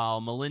 Yeah. While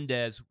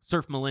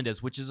Surf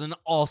Melendez, which is an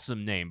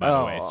awesome name, by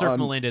the way. Surf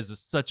Melendez is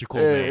such a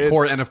cool name.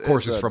 Of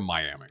course, it's from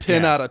Miami.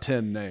 10 out of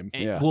 10 name.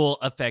 And will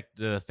affect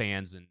the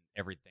fans and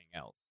everything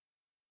else.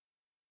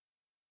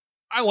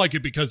 I like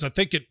it because I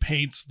think it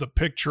paints the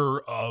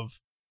picture of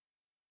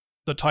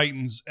the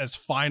Titans as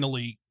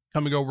finally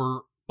coming over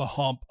the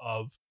hump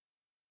of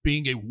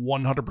being a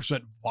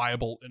 100%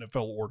 viable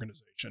NFL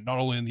organization, not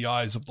only in the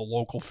eyes of the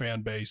local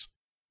fan base,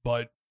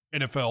 but the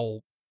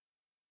NFL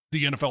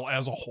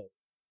as a whole,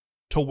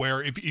 to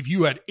where if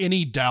you had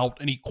any doubt,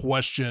 any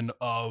question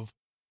of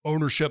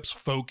ownership's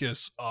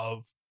focus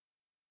of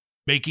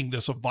making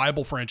this a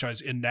viable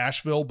franchise in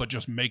Nashville, but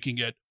just making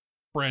it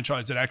a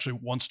franchise that actually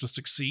wants to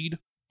succeed,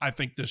 I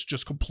think this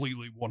just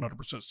completely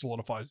 100%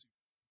 solidifies.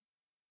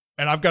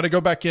 And I've got to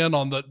go back in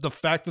on the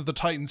fact that the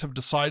Titans have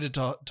decided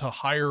to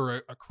hire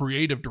a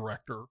creative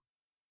director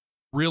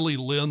really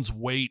lends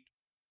weight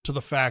to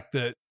the fact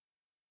that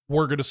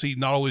we're going to see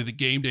not only the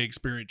game day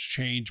experience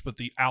change, but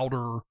the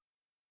outer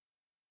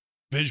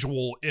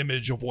visual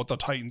image of what the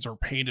Titans are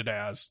painted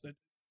as.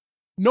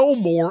 No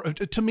more,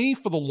 to me,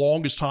 for the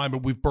longest time,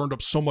 and we've burned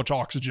up so much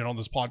oxygen on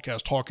this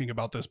podcast talking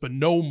about this, but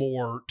no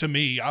more, to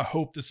me, I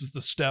hope this is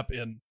the step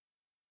in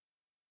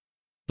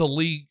the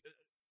league.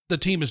 The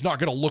team is not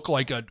going to look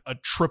like a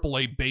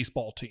AAA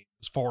baseball team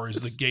as far as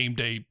the game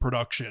day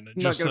production. And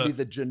not going to be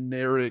the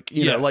generic,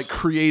 you know, like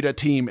create a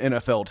team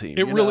NFL team.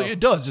 It really,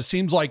 it does. It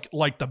seems like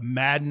the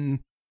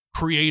Madden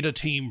create a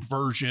team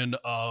version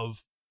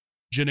of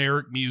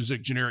generic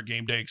music, generic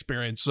game day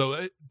experience.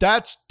 So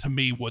that's, to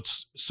me,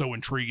 what's so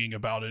intriguing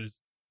about it. Is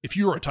if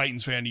you were a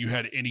Titans fan, you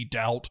had any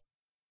doubt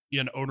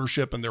in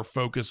ownership and their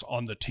focus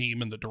on the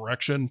team and the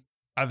direction,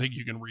 I think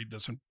you can read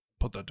this and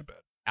put that to bed.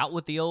 Out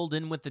with the old,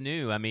 in with the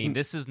new. I mean,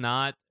 this is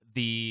not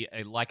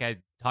like I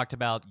talked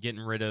about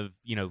getting rid of,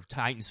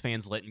 Titans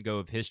fans letting go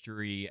of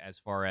history as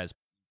far as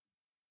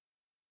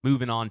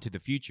moving on to the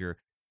future.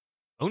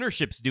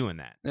 Ownership's doing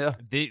that. Yeah.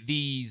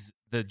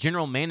 The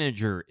general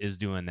manager is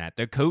doing that.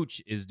 The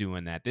coach is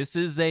doing that. This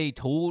is a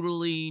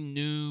totally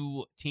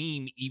new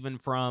team, even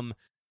from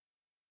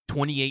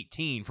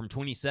 2018, from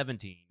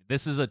 2017.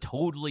 This is a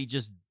totally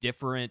just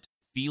different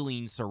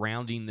feeling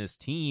surrounding this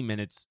team,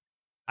 and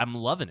I'm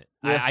loving it.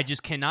 Yeah. I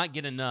just cannot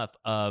get enough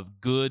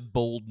of good,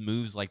 bold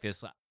moves like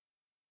this.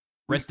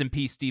 Rest in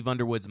peace, Steve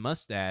Underwood's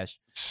mustache.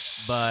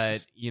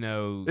 But,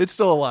 it's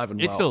still alive and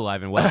well. It's still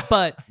alive and well.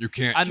 But you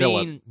can't kill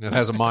it. It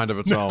has a mind of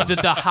its own.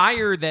 The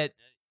hire that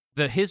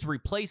his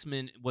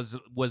replacement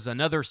was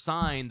another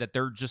sign that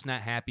they're just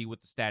not happy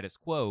with the status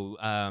quo.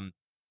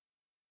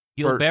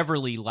 Gil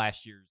Beverly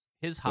last year.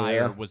 His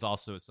hire was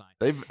also a sign.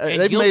 They've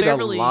made a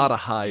lot of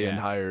high-end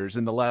hires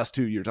in the last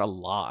 2 years. A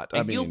lot.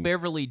 And Gil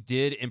Beverly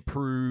did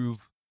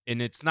improve,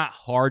 and it's not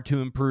hard to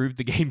improve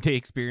the game day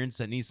experience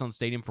at Nissan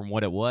Stadium from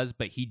what it was,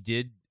 but he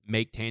did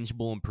make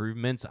tangible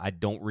improvements. I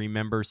don't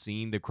remember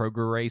seeing the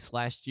Kroger race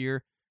last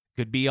year.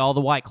 Could be all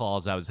the White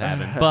Claws I was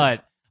having,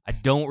 but I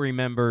don't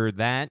remember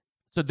that.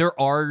 So there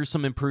are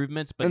some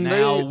improvements, but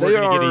now we're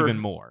going to get even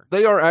more.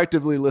 They are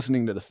actively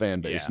listening to the fan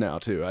base now,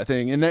 too, I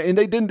think. And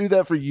they didn't do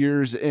that for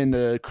years, and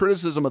the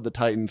criticism of the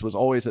Titans was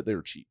always that they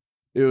were cheap.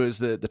 It was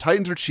that the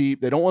Titans are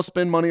cheap. They don't want to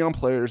spend money on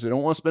players. They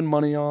don't want to spend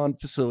money on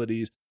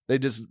facilities. They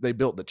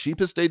built the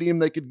cheapest stadium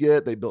they could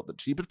get. They built the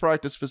cheapest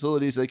practice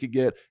facilities they could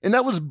get. And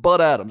that was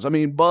Bud Adams. I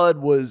mean,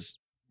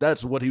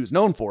 that's what he was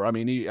known for. I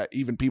mean,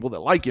 even people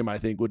that like him, I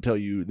think, would tell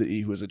you that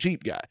he was a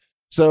cheap guy.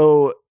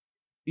 So,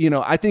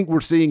 I think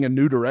we're seeing a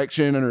new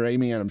direction under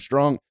Amy Adams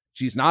Strong.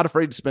 She's not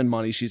afraid to spend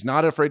money. She's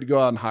not afraid to go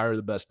out and hire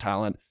the best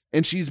talent.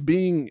 And she's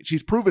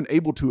proven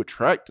able to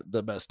attract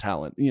the best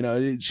talent.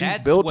 She's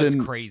built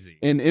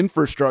in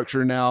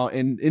infrastructure now.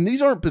 And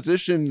these aren't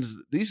positions,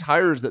 these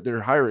hires that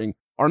they're hiring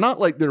are not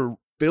like they're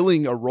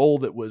filling a role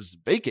that was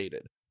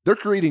vacated. They're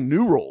creating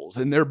new roles,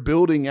 and they're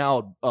building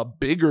out a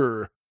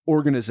bigger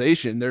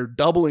organization. They're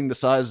doubling the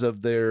size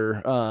of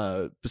their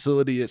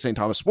facility at St.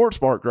 Thomas Sports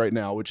Park right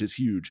now, which is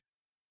huge.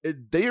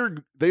 They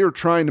are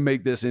trying to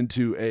make this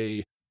into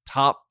a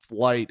top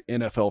flight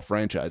NFL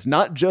franchise,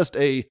 not just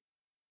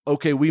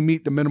we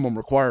meet the minimum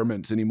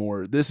requirements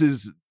anymore. This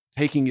is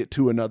taking it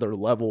to another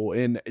level.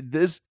 And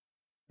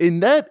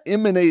that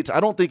emanates, I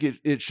don't think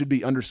it should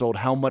be undersold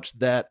how much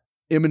that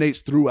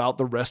emanates throughout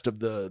the rest of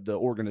the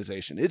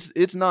organization.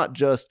 It's not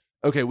just,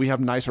 we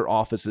have nicer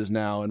offices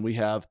now and we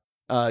have,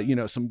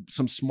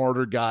 some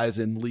smarter guys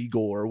in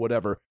legal or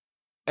whatever.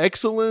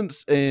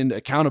 Excellence and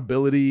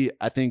accountability,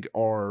 I think,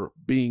 are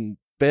being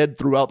fed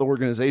throughout the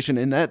organization,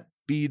 and that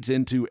feeds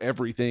into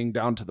everything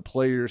down to the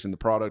players and the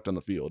product on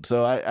the field.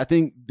 So I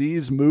think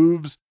these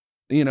moves,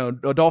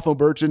 Adolfo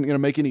Birch isn't going to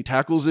make any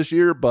tackles this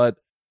year, but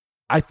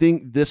I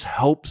think this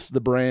helps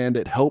the brand.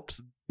 It helps,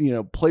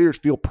 players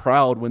feel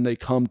proud when they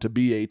come to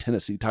be a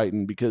Tennessee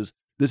Titan, because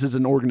this is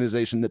an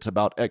organization that's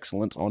about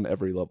excellence on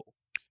every level.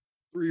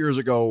 3 years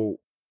ago,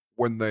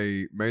 when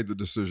they made the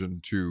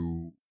decision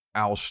to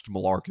oust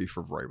Malarkey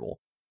for Vrabel,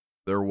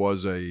 there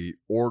was a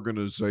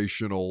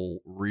organizational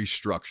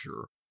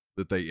restructure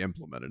that they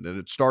implemented. And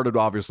it started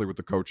obviously with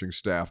the coaching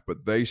staff,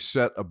 but they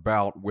set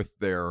about with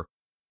their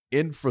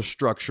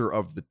infrastructure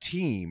of the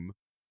team,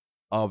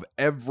 of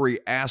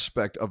every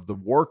aspect of the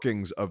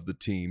workings of the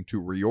team,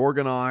 to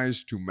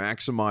reorganize, to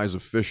maximize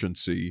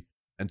efficiency,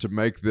 and to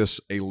make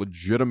this a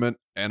legitimate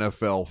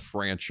NFL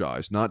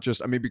franchise. Not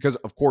just, because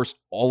of course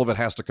all of it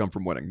has to come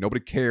from winning.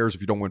 Nobody cares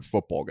if you don't win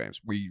football games.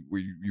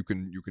 You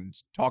can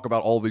talk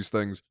about all these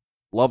things,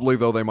 lovely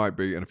though they might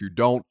be, and if you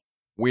don't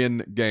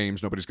win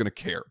games, nobody's going to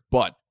care.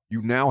 But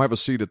you now have a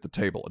seat at the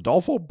table.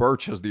 Adolfo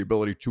Birch has the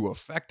ability to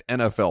affect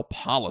NFL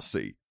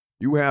policy.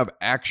 You have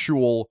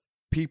actual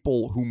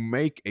people who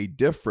make a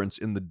difference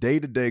in the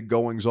day-to-day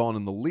goings-on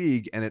in the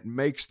league, and it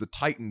makes the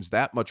Titans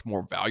that much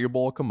more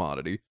valuable a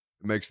commodity.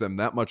 It makes them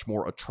that much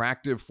more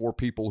attractive for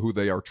people who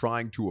they are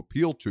trying to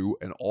appeal to,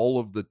 and all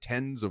of the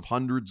tens of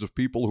hundreds of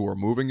people who are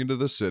moving into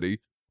the city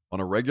on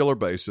a regular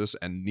basis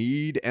and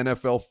need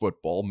NFL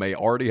football, may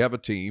already have a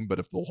team, but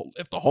if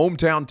the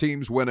hometown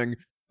team's winning,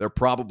 they're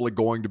probably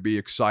going to be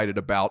excited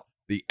about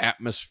the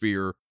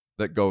atmosphere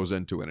that goes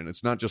into it. And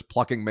it's not just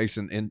plucking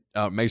Mason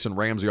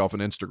Ramsey off an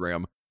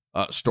Instagram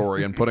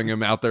story and putting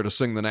him out there to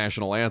sing the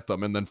national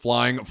anthem and then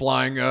flying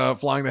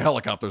the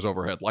helicopters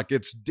overhead. Like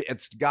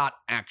it's got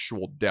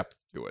actual depth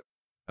to it.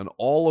 And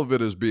all of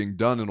it is being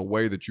done in a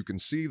way that you can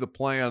see the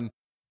plan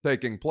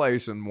taking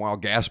place. And while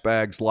gas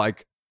bags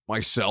like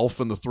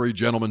myself and the three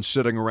gentlemen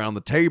sitting around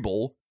the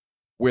table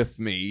with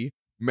me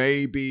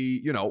may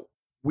be,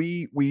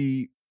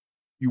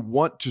 you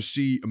want to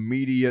see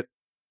immediate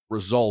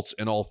results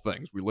in all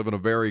things. We live in a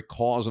very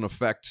cause and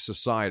effect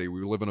society.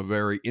 We live in a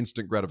very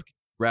instant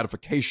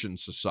gratification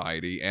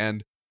society,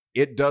 and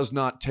it does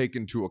not take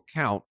into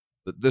account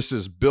that this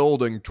is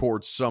building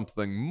towards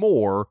something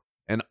more.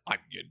 And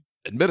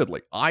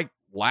admittedly, I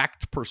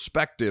lacked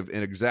perspective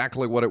in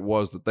exactly what it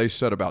was that they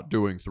set about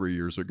doing 3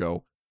 years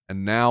ago.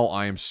 And now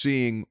I am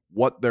seeing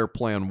what their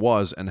plan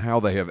was and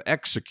how they have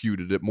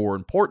executed it, more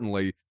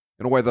importantly,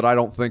 in a way that I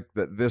don't think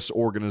that this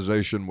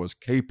organization was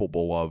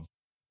capable of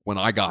when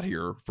I got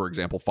here, for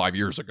example, 5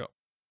 years ago.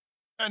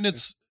 And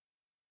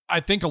I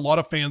think a lot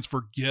of fans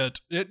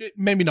forget,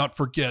 maybe not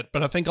forget,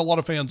 but I think a lot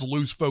of fans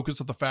lose focus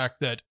of the fact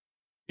that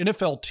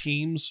NFL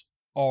teams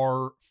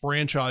are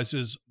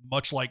franchises,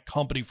 much like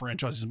company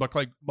franchises,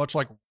 much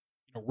like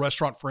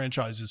restaurant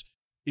franchises.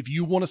 If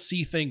you want to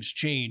see things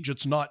change,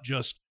 it's not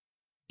just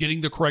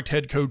getting the correct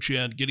head coach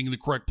in, getting the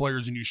correct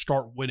players, and you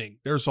start winning.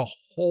 There's a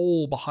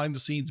whole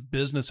behind-the-scenes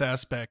business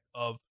aspect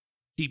of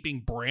keeping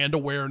brand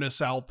awareness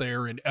out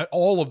there and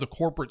all of the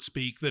corporate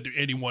speak that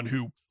anyone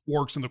who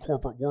works in the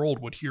corporate world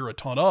would hear a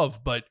ton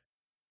of, but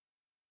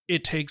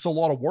it takes a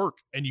lot of work,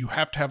 and you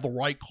have to have the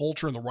right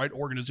culture and the right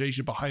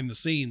organization behind the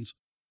scenes.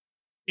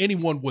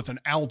 Anyone with an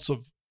ounce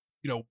of,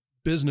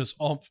 business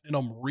oomph in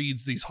them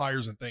reads these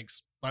hires and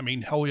thinks, I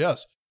mean, hell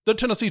yes. The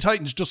Tennessee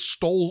Titans just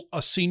stole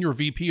a senior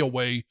VP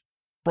away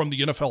from the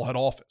NFL head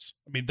office.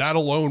 I mean, that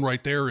alone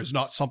right there is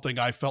not something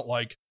I felt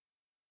like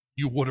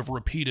you would have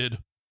repeated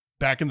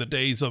back in the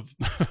days of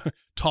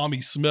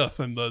Tommy Smith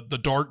and the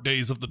dark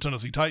days of the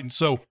Tennessee Titans.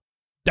 So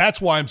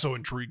that's why I'm so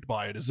intrigued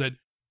by it, is that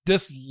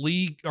this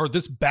league or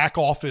this back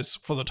office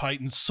for the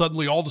Titans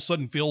suddenly all of a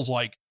sudden feels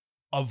like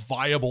a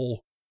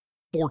viable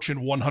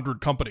Fortune 100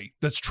 company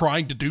that's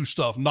trying to do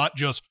stuff, not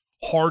just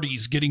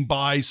Hardee's getting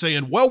by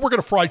saying, well, we're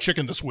going to fry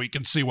chicken this week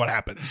and see what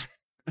happens.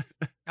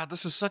 God,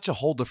 this is such a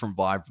whole different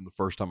vibe from the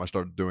first time I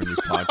started doing these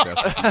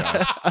podcasts with you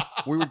guys.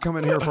 We would come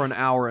in here for an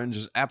hour and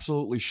just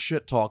absolutely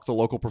shit talk the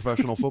local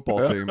professional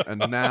football team,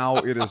 and now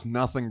it is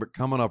nothing but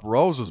coming up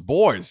roses.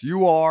 Boys,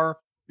 you are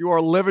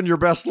living your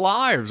best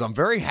lives. I'm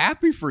very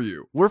happy for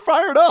you. We're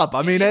fired up.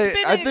 I mean, it's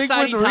been I an think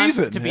exciting with the time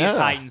reason to be a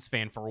Titans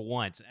fan for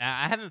once.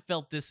 I haven't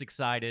felt this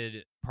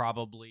excited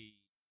probably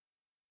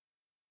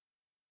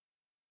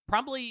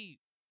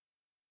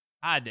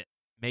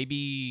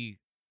maybe.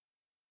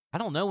 I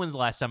don't know when the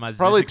last time I was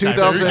probably this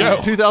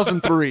excited.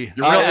 2003.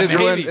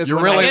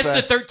 You're really- I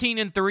guess the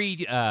 13-3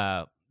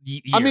 year.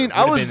 I mean,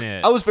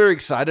 I was very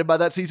excited by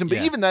that season, but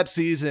Yeah. even that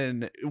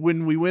season,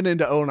 when we went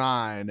into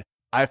 2009,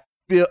 I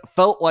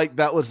felt like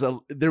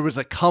there was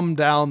a come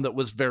down that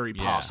was very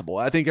possible.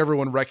 I think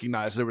everyone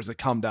recognized there was a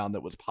come down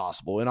that was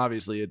possible, and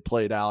obviously it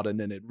played out, and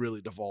then it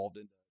really devolved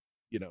into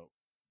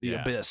the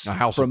abyss, a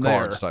house from of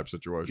cards there. type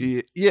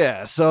situation.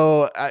 Yeah,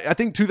 so I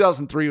think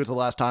 2003 was the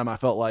last time I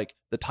felt like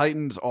the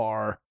Titans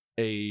are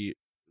a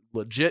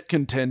legit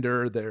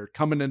contender. They're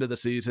coming into the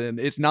season.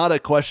 It's not a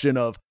question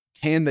of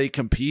can they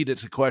compete.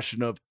 It's a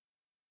question of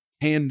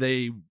can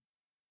they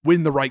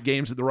win the right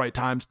games at the right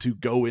times to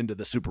go into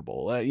the Super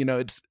Bowl.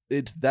 It's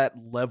that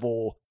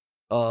level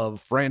of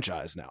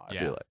franchise now. I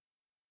feel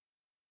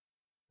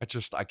like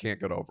I can't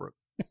get over it.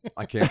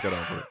 I can't get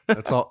over it.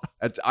 That's all.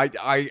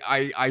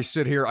 I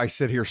sit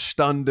here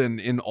stunned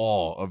and in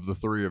awe of the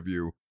three of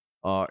you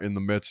in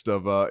the midst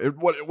of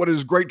what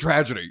is great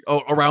tragedy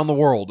around the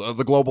world,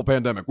 the global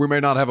pandemic. We may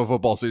not have a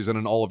football season,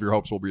 and all of your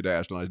hopes will be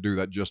dashed. And I do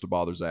that just to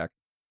bother Zach.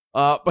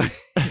 But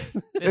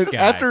This guy.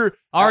 after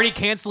Already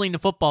canceling the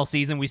football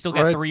season, we still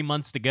got Right. 3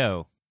 months to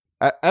go.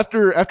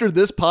 after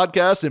this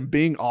podcast and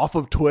being off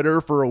of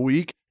Twitter for a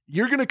week,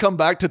 you're going to come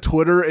back to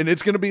Twitter and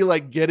it's going to be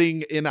like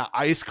getting in an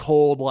ice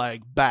cold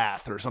like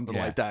bath or something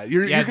Yeah. like that.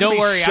 You're Yeah, going to don't be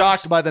worry,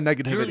 shocked I'm- by the Your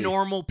negativity.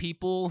 normal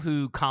people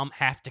who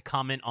have to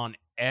comment on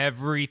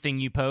everything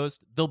you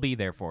post, they'll be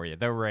there for you.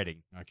 They're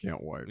ready. I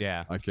can't wait.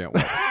 Yeah. I can't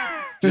wait.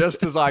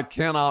 Just as I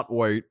cannot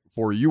wait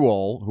for you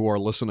all who are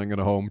listening at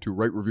home to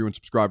rate, review, and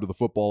subscribe to the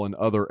Football and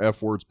Other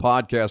F Words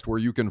podcast, where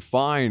you can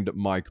find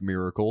Mike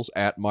Miracles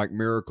at Mike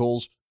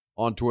Miracles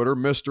on Twitter,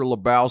 Mr.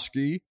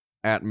 Lebowski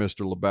at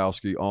Mr.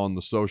 Lebowski on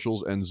the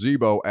socials, and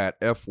Zebo at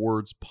F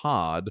Words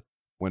Pod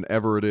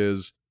whenever it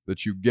is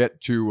that you get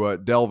to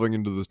delving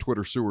into the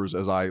Twitter sewers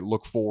as I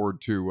look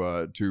forward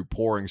to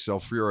pouring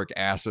sulfuric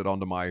acid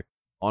onto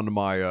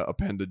my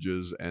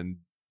appendages and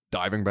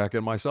diving back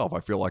in myself. I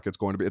feel like it's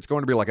going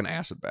to be like an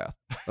acid bath.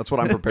 That's what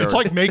I'm preparing. It's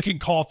like making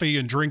coffee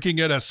and drinking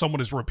it as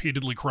someone is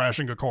repeatedly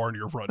crashing a car into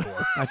your front door.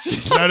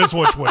 That is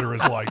what Twitter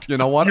is like. You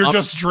know what? You're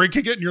just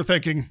drinking it and you're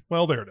thinking,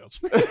 well, there it is.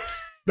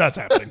 That's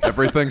happening.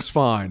 Everything's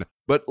fine.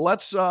 But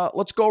let's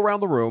go around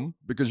the room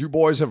because you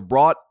boys have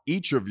brought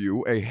each of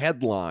you a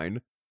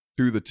headline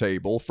to the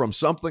table from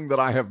something that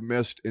I have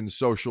missed in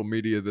social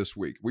media this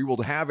week. We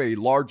will have a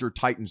larger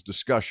Titans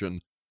discussion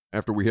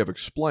after we have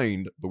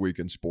explained the week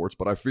in sports,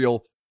 but I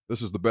feel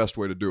this is the best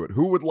way to do it.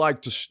 Who would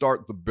like to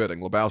start the bidding?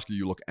 Lebowski,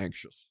 you look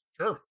anxious.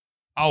 Sure.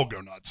 I'll go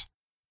nuts.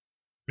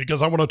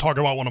 Because I want to talk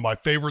about one of my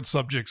favorite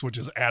subjects, which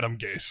is Adam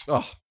Gase.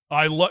 Oh.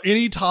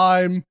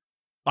 Anytime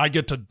I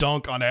get to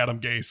dunk on Adam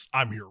Gase,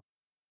 I'm here.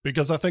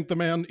 Because I think the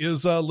man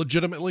is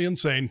legitimately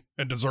insane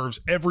and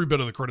deserves every bit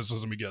of the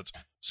criticism he gets.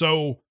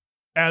 So,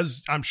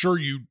 as I'm sure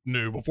you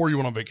knew before you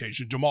went on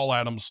vacation, Jamal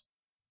Adams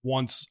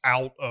wants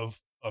out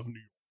of New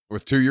York.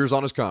 With 2 years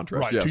on his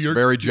contract. Right, yes,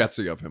 very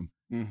Jetsy of him.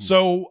 Mm-hmm.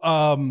 So,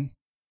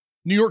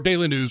 New York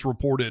Daily News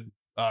reported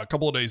a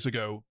couple of days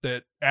ago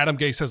that Adam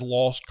Gase has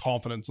lost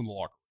confidence in the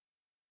locker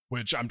room,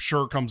 which I'm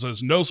sure comes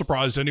as no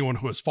surprise to anyone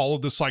who has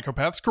followed this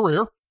psychopath's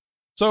career.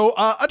 So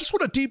I just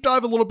want to deep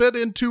dive a little bit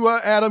into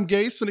Adam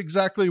Gase and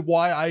exactly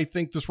why I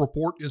think this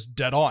report is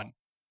dead on.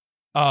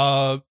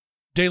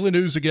 Daily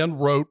News again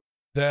wrote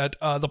that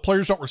the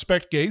players don't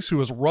respect Gase, who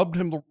has rubbed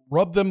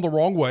them the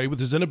wrong way with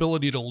his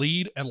inability to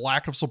lead and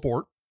lack of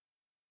support.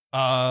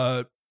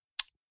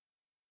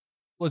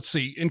 Let's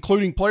see,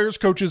 including players,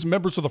 coaches,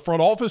 members of the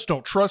front office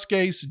don't trust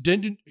Gase.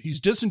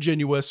 He's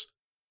disingenuous,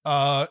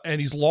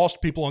 and he's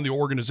lost people in the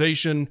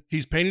organization.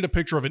 He's painted a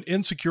picture of an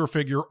insecure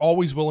figure,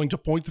 always willing to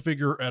point the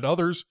finger at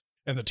others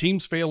and the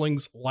team's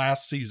failings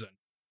last season.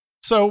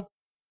 So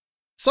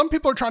some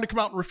people are trying to come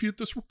out and refute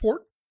this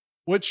report,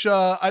 which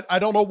I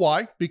don't know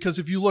why, because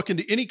if you look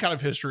into any kind of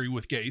history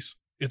with Gase,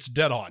 it's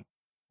dead on.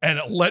 And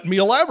let me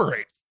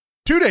elaborate.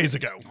 2 days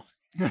ago,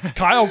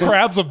 Kyle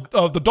Krabs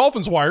of the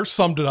Dolphins Wire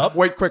summed it up.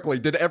 Wait, quickly.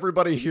 Did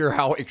everybody hear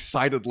how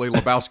excitedly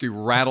Lebowski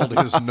rattled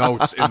his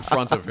notes in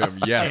front of him?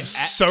 Yes.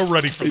 So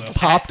ready for this.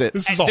 Popped it.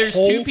 This is There's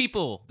two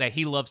people that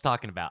he loves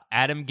talking about: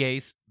 Adam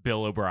Gase,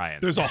 Bill O'Brien.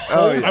 There's a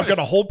whole. I've got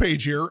a whole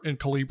page here in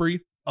Calibri,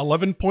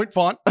 11-point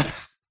font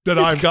that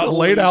I've got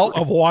laid out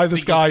of why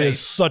this guy is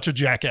such a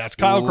jackass.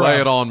 Kyle Lay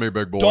Krabs, it on me,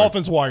 big boy.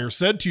 Dolphins Wire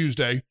said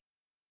Tuesday,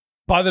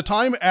 by the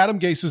time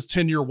Adam Gase's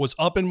tenure was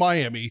up in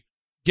Miami,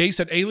 Gase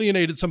had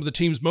alienated some of the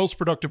team's most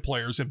productive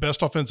players and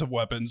best offensive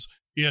weapons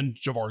in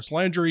Javaris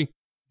Landry,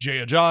 Jay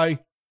Ajayi.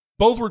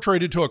 Both were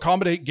traded to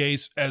accommodate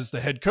Gase as the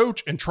head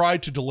coach and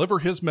tried to deliver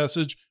his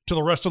message to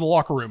the rest of the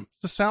locker room.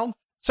 Does this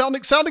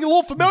sounding a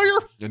little familiar?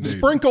 Indeed.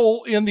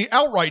 Sprinkle in the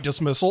outright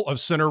dismissal of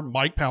center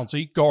Mike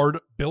Pouncey, guard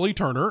Billy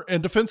Turner,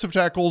 and defensive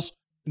tackles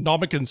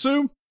Ndamukong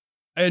Suh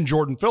and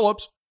Jordan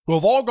Phillips, who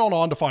have all gone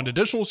on to find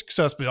additional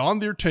success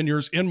beyond their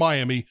tenures in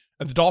Miami,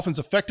 and the Dolphins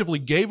effectively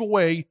gave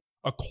away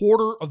a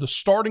quarter of the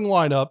starting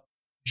lineup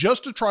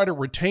just to try to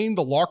retain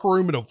the locker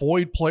room and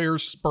avoid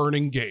players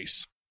spurning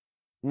Gase.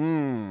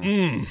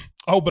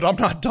 Oh, but I'm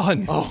not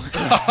done.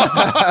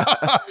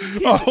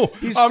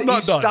 He's I'm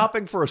not done.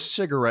 stopping for a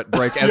cigarette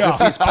break as if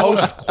he's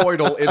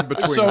post-coital in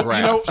between So,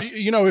 grabs.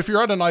 you know, if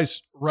you're at a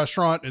nice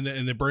restaurant and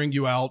they bring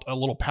you out a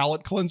little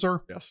palate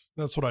cleanser, Yes.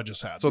 that's what I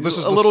just had. So this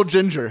is a little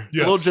ginger.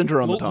 Yes. A little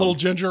ginger on the tongue. Little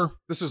ginger.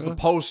 This is the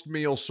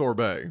post-meal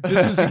sorbet.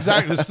 This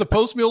is the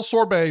post-meal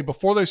sorbet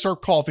before they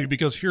serve coffee,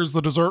 because here's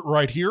the dessert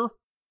right here.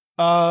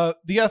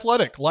 The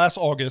Athletic last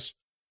August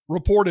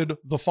reported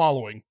the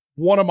following.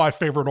 One of my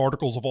favorite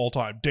articles of all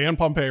time. Dan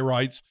Pompei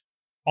writes,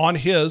 on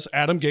his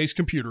Adam Gase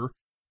computer,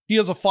 he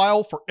has a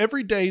file for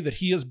every day that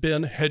he has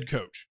been head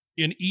coach.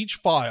 In each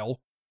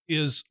file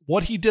is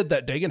what he did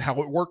that day and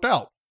how it worked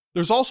out.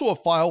 There's also a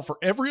file for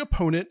every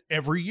opponent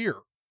every year.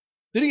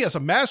 Then he has a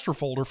master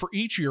folder for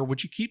each year,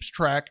 which he keeps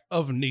track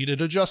of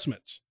needed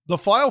adjustments. The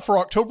file for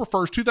October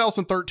 1st,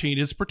 2013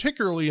 is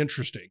particularly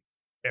interesting.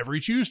 Every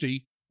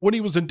Tuesday, when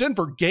he was in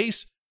Denver,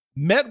 Gase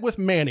met with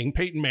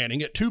Peyton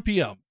Manning, at 2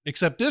 p.m.,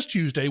 except this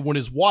Tuesday when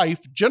his wife,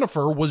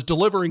 Jennifer, was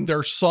delivering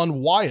their son,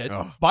 Wyatt,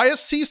 by a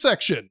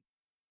C-section.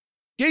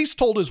 Gase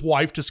told his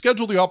wife to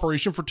schedule the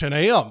operation for 10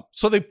 a.m.,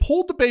 so they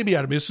pulled the baby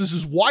out of him. This is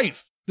his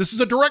wife. This is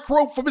a direct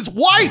quote from his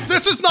wife.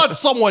 This is not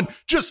someone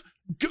just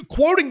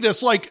quoting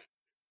this like,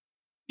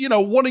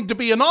 wanting to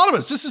be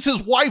anonymous. This is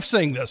his wife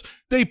saying this.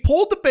 They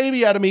pulled the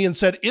baby out of me and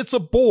said, it's a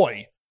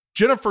boy.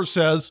 Jennifer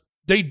says,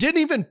 they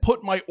didn't even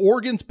put my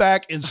organs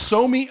back and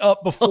sew me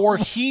up before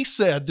he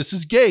said, this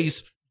is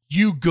Gase,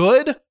 you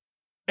good?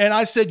 And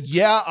I said,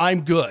 yeah,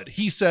 I'm good.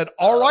 He said,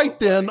 all right,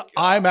 then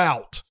I'm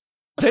out.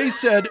 They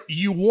said,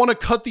 you want to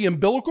cut the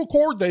umbilical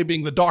cord? They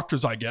being the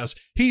doctors, I guess.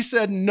 He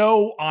said,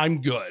 no,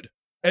 I'm good.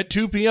 At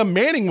 2 p.m.,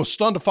 Manning was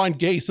stunned to find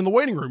Gase in the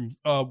waiting room,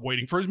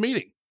 waiting for his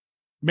meeting.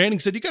 Manning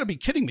said, you got to be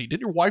kidding me.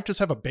 Didn't your wife just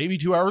have a baby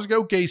 2 hours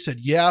ago? Gase said,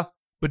 yeah,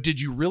 but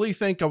did you really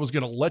think I was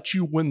going to let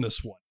you win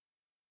this one?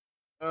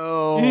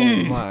 Oh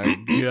my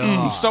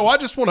god! So I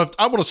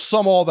want to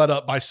sum all that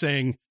up by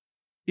saying,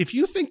 if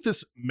you think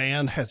this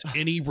man has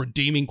any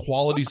redeeming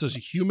qualities as a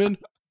human,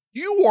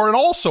 you are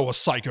also a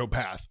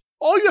psychopath.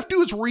 All you have to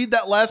do is read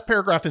that last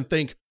paragraph and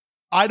think,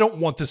 I don't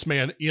want this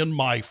man in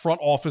my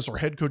front office or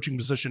head coaching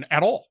position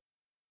at all.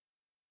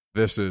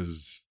 This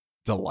is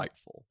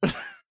delightful.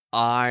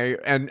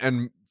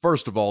 And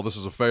first of all, this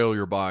is a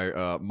failure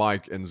by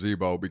Mike and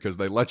Zebo because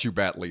they let you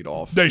bat lead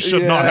off. They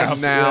should not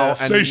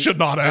have. They should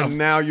not have. And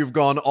now you've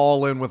gone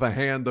all in with a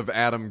hand of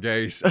Adam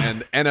Gase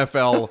and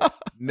NFL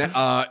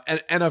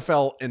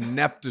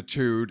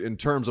ineptitude in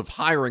terms of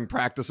hiring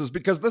practices,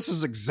 because this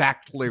is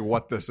exactly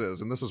what this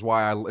is, and this is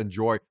why I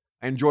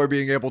enjoy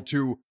being able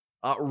to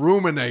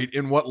ruminate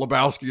in what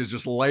Lebowski has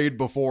just laid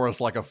before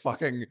us like a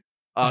fucking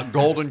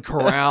Golden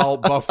Corral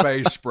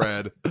buffet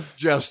spread,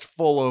 just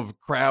full of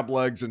crab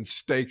legs and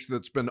steaks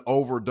that's been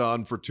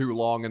overdone for too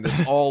long, and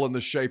it's all in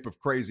the shape of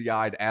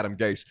crazy-eyed Adam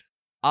Gase.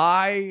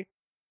 I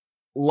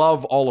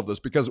love all of this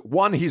because,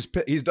 one, he's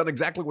done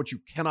exactly what you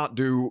cannot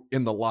do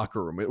in the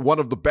locker room. One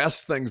of the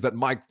best things that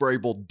Mike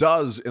Vrabel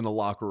does in the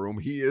locker room,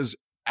 he is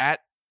at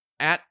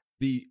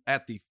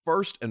the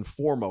first and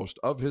foremost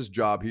of his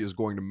job, he is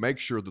going to make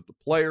sure that the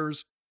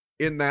players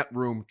in that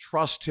room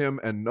trust him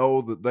and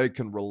know that they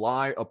can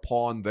rely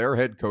upon their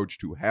head coach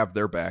to have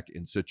their back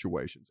in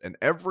situations. And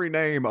every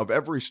name of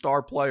every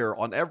star player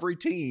on every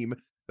team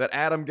that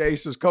Adam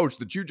Gase has coached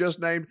that you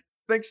just named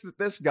thinks that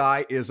this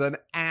guy is an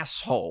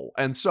asshole.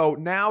 And so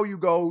now you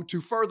go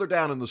to further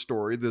down in the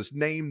story, this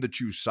name that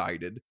you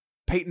cited,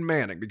 Peyton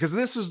Manning, because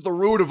this is the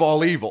root of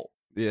all evil.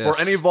 Yes.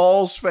 For any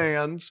Vols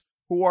fans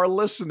who are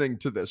listening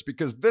to this,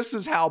 because this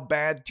is how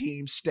bad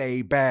teams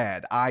stay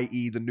bad,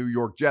 i.e. the New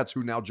York Jets,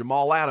 who now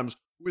Jamal Adams,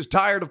 who is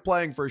tired of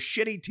playing for a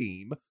shitty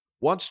team,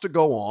 wants to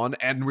go on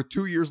and with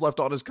 2 years left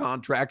on his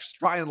contract,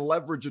 try and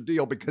leverage a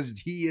deal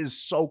because he is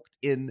soaked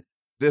in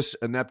this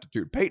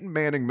ineptitude. Peyton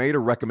Manning made a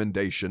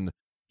recommendation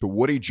to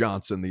Woody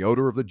Johnson, the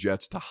owner of the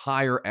Jets, to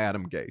hire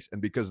Adam Gase.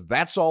 And because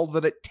that's all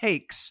that it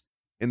takes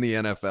in the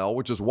NFL,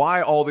 which is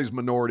why all these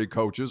minority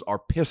coaches are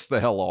pissed the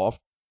hell off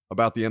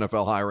about the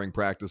NFL hiring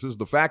practices,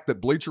 the fact that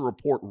Bleacher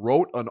Report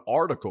wrote an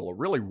article, a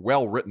really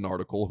well-written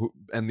article,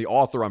 and the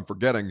author I'm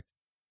forgetting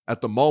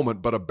at the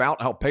moment, but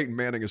about how Peyton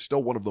Manning is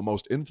still one of the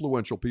most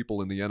influential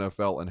people in the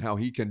NFL and how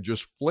he can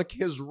just flick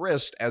his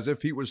wrist as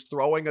if he was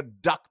throwing a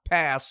duck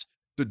pass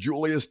to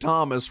Julius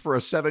Thomas for a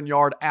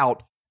 7-yard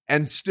out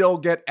and still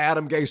get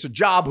Adam Gase a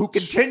job, who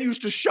continues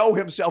to show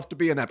himself to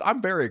be inept.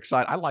 I'm very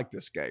excited. I like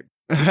this game.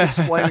 It's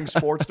explaining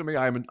sports to me.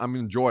 I'm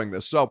enjoying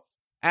this. So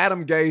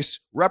Adam Gase,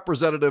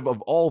 representative of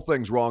all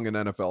things wrong in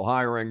NFL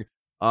hiring.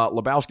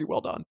 Lebowski,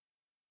 well done.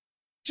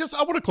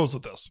 I want to close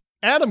with this.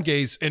 Adam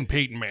Gase and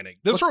Peyton Manning.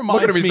 This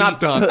reminds look at him, me. he's not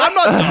done. I'm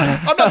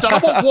not done.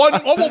 I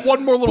want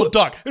one more little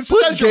duck. Put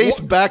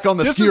Gase back on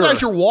the This skewer. is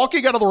as you're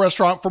walking out of the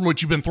restaurant from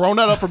which you've been thrown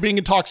out for being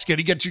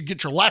intoxicated. You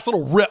get your last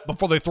little rip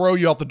before they throw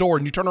you out the door,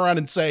 and you turn around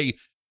and say,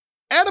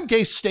 Adam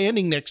Gase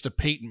standing next to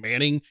Peyton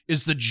Manning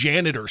is the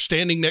janitor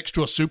standing next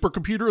to a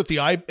supercomputer at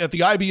the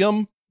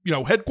IBM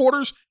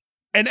headquarters.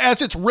 And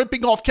as it's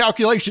ripping off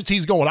calculations,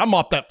 he's going, I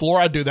mop that floor.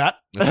 I do that.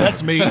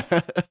 That's me.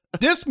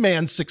 This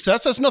man's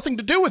success has nothing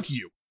to do with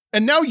you.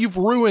 And now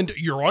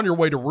you're on your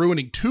way to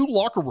ruining 2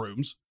 locker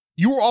rooms.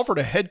 You were offered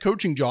a head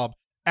coaching job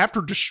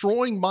after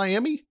destroying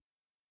Miami.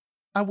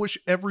 I wish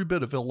every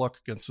bit of ill luck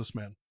against this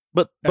man.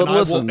 But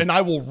listen.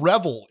 I will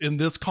revel in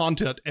this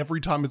content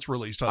every time it's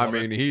released. I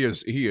mean, he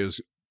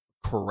is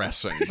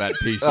caressing that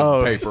piece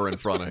of paper in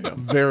front of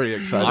him. Very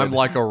excited. I'm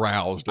like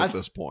aroused at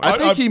this point. I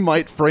think he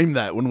might frame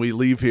that when we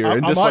leave here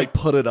and just like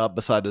put it up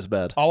beside his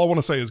bed. All I want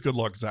to say is good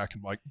luck, Zach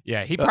and Mike.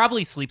 Yeah, he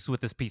probably sleeps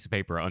with this piece of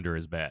paper under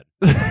his bed.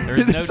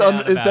 There's no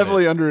doubt it's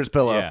definitely it. under his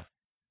pillow.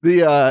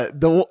 Yeah.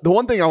 The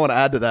one thing I want to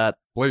add to that,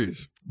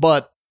 Please.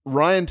 but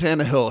Ryan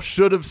Tannehill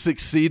should have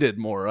succeeded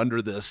more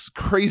under this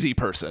crazy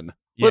person.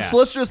 Yeah.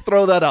 Let's just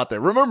throw that out there.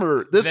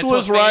 Remember, this That's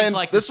was what fans Ryan.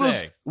 like to This was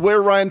say.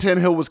 where Ryan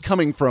Tannehill was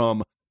coming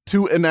from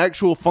to an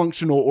actual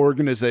functional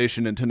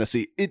organization in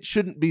Tennessee. It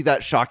shouldn't be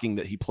that shocking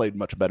that he played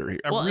much better here.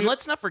 Well, and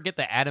let's not forget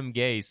that Adam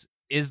Gase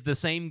is the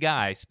same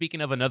guy.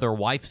 Speaking of another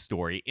wife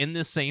story, in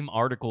this same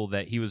article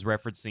that he was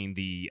referencing,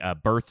 the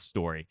birth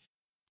story,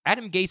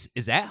 Adam Gase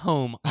is at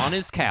home on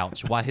his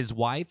couch while his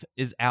wife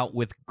is out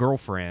with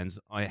girlfriends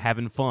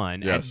having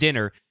fun at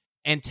dinner,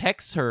 and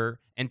texts her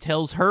and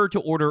tells her to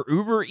order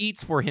Uber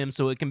Eats for him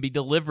so it can be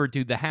delivered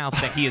to the house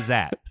that he is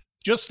at.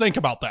 Just think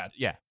about that.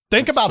 Yeah.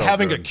 Think That's about so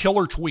having good. a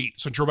killer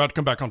tweet, since you're about to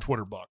come back on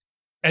Twitter, Buck,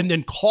 and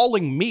then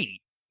calling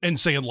me and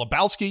saying,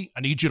 Lebowski,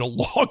 I need you to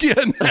log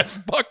in as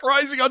Buck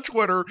Rising on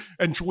Twitter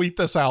and tweet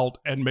this out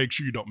and make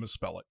sure you don't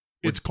misspell it.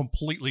 It's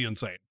completely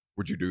insane.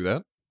 Would you do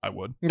that? I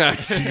would. Do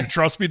you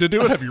trust me to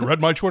do it? Have you read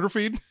my Twitter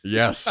feed?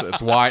 Yes,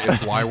 it's why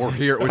we're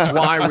here. It's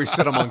why we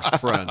sit amongst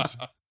friends.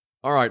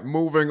 All right,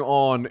 moving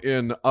on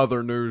in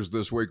other news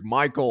this week.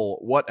 Michael,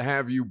 what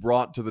have you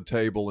brought to the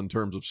table in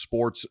terms of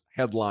sports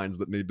headlines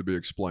that need to be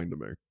explained to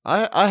me?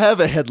 I have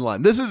a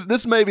headline.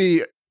 This may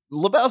be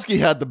Lebowski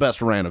had the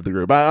best rant of the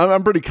group.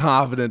 I'm pretty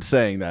confident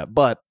saying that,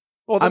 but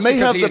Well, that's I may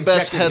because have he the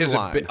best injected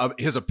headline.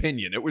 his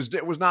opinion. It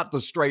was not the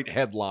straight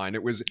headline.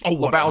 It was Oh,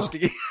 whatever.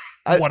 Lebowski.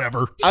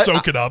 Whatever.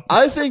 Soak it up.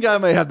 I think I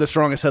may have the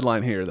strongest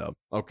headline here, though.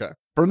 Okay.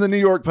 From the New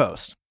York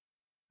Post.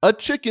 A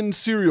chicken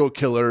serial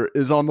killer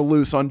is on the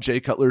loose on Jay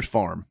Cutler's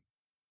farm.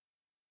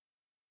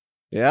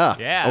 Yeah.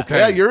 Yeah. Okay.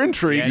 Yeah, you're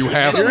intrigued. Yeah, You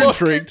have You're me.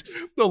 intrigued.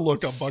 The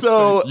look on Buck's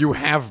So- face. You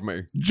have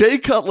me. Jay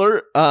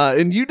Cutler,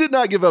 and you did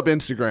not give up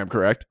Instagram,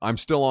 correct? I'm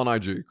still on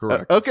IG.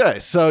 Correct. Okay,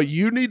 so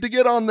you need to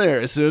get on there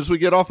as soon as we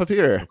get off of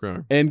here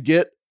Okay. and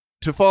get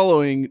to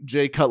following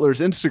Jay Cutler's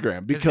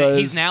Instagram because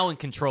he's now in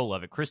control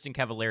of it. Kristen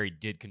Cavallari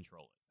did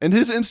control it. and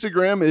his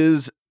Instagram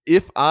is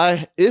if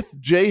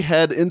Jay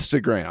had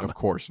Instagram. Of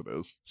course it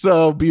is.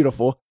 So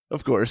beautiful,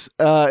 of course.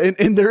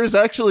 And there is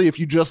actually, if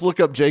you just look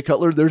up Jay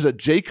Cutler, there's a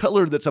Jay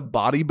Cutler that's a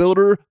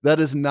bodybuilder. That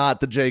is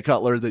not the Jay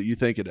Cutler that you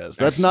think it is.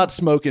 That's not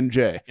Smokin'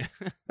 Jay.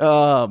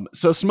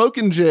 So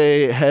Smokin'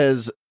 Jay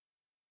has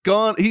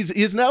gone.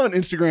 He's now an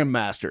Instagram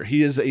master.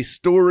 He is a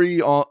story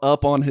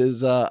up on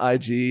his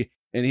IG,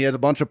 and he has a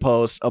bunch of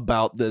posts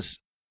about this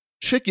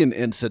chicken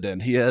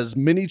incident. He has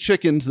many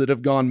chickens that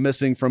have gone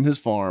missing from his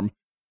farm,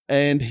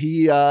 and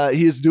he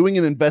is doing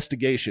an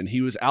investigation.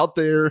 He was out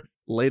there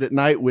late at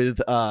night with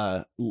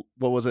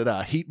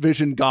heat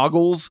vision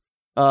goggles,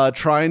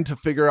 trying to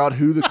figure out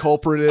who the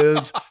culprit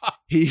is.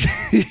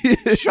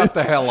 Shut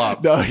the hell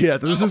up. No, yeah,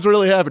 this is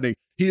really happening.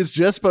 He is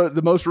just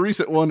the most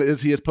recent one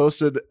is he has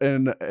posted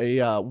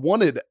a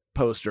wanted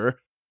poster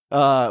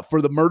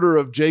for the murder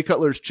of Jay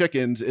Cutler's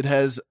chickens. It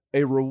has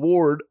a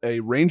reward, a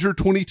Ranger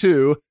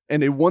 22,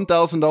 and a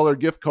 $1,000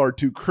 gift card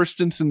to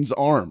Christensen's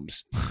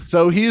Arms.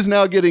 So he is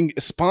now getting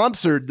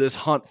sponsored this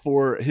hunt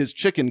for his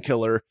chicken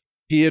killer.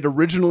 He had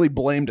originally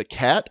blamed a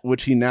cat,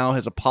 which he now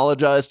has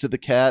apologized to the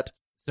cat.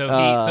 So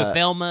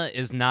Thelma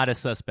is not a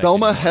suspect.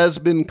 Thelma anymore. has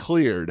been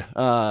cleared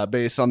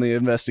based on the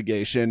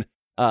investigation.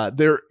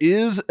 There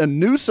is a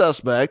new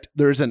suspect.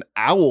 There's an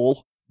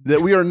owl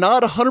that we are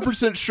not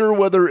 100% sure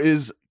whether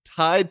is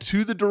tied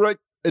to the direct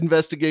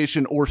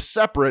investigation or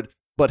separate,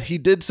 but he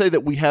did say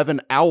that we have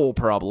an owl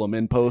problem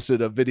and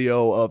posted a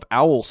video of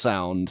owl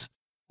sounds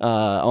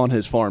on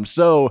his farm.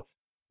 So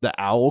the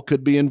owl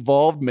could be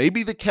involved.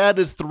 Maybe the cat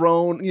is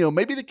thrown,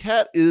 maybe the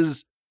cat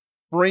is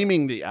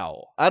framing the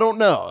owl. I don't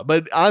know,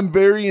 but I'm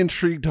very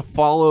intrigued to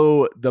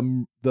follow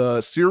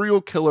the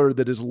serial killer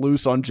that is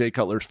loose on Jay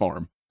Cutler's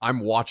farm.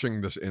 I'm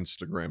watching this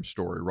Instagram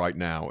story right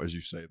now as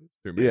you say this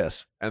to me.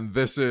 Yes. And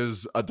this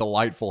is a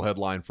delightful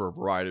headline for a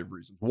variety of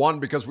reasons. One,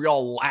 because we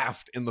all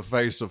laughed in the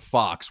face of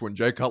Fox when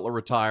Jay Cutler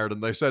retired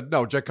and they said,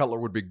 no, Jay Cutler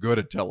would be good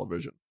at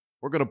television.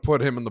 We're going to put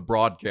him in the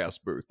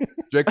broadcast booth.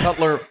 Jay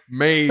Cutler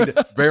made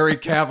very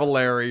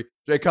Cavallari.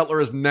 Jay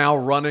Cutler is now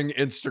running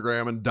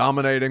Instagram and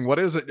dominating what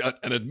is an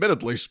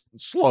admittedly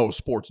slow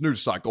sports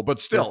news cycle, but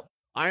still,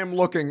 I am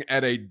looking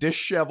at a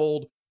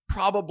disheveled,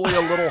 probably a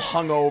little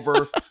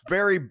hungover,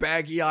 very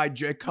baggy-eyed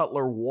Jay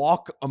Cutler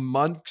walk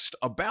amongst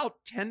about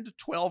 10 to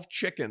 12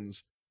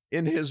 chickens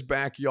in his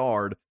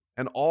backyard.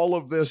 And all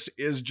of this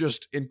is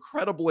just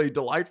incredibly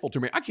delightful to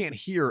me. I can't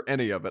hear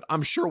any of it.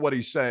 I'm sure what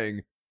he's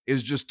saying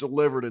is just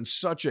delivered in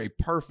such a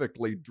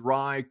perfectly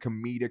dry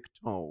comedic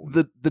tone.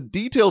 The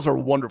details are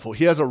wonderful.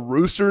 He has a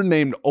rooster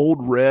named Old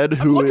Red,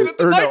 I'm looking at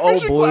the night Old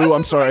vision Blue. glasses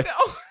I'm sorry. right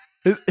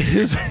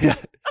now.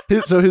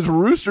 His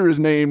rooster is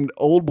named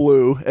Old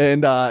Blue,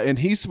 and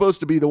he's supposed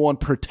to be the one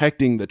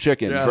protecting the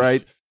chickens, Yes.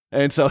 right?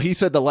 And so he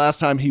said the last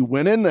time he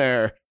went in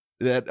there,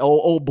 that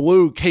old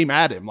Blue came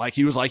at him like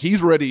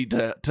he's ready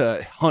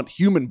to hunt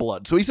human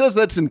blood. So he says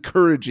that's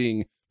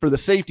encouraging for the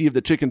safety of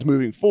the chickens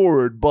moving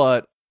forward,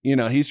 but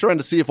he's trying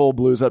to see if Old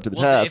Blue's up to the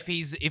task.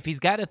 If he's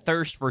got a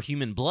thirst for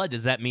human blood,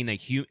 does that mean that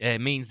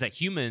it means that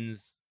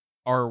humans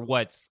are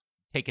what's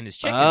taking his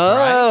chickens?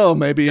 Oh, right?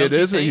 maybe Don't it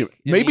you is. think?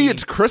 Maybe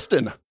it's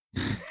Kristen.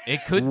 It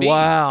could be.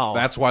 Wow.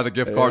 That's why the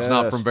gift card's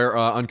not Yes. from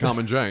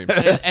Uncommon James.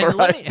 That's and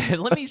right.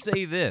 let me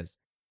say this: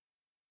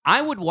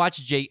 I would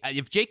watch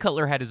if Jay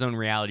Cutler had his own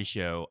reality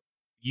show.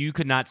 You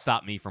could not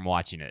stop me from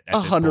watching it.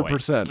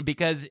 100%.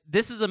 Because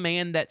this is a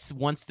man that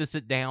wants to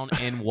sit down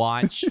and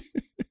watch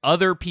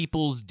other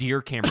people's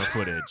deer camera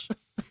footage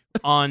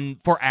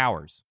for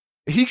hours.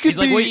 He's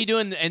like, "What are you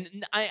doing?"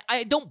 And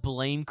I don't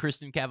blame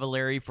Kristen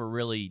Cavallari for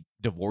really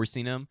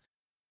divorcing him.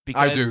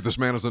 Because I do. This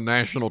man is a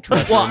national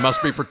treasure Well, and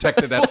must be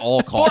protected at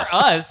all for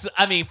costs.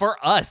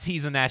 us,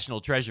 he's a national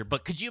treasure.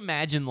 But could you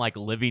imagine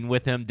living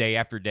with him day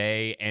after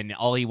day, and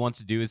all he wants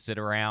to do is sit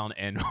around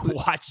and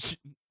watch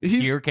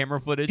deer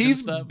camera footage and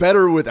He's stuff?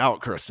 better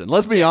without Kristen.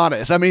 Let's be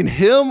honest. I mean,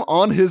 him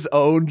on his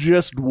own,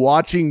 just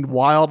watching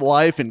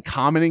wildlife and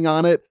commenting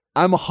on it.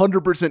 I'm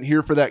 100%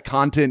 here for that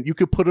content. You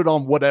could put it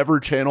on whatever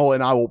channel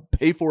and I will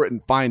pay for it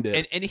and find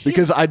it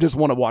because I just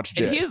want to watch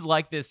Jay. And he is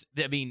like this.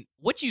 I mean,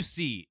 what you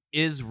see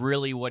is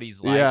really what he's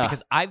like. Yeah.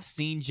 Because I've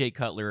seen Jay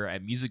Cutler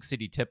at Music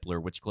City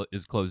Tippler, which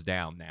is closed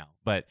down now.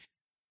 But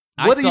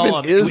What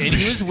saw even him, is and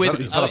he was with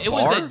Is that a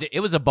bar? it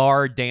was a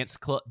bar / dance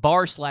club.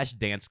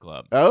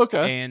 Oh,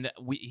 okay. And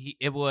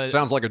it was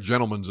Sounds like a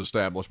gentleman's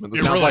establishment.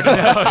 This It sounds really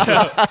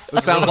like does.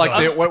 this sounds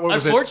like what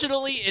was it?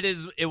 unfortunately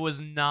it was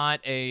not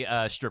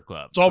a strip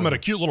club. So I'm at a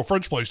cute little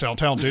French place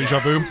downtown, Deja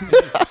Vu.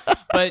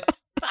 But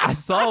I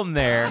saw him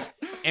there,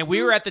 and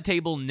we were at the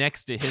table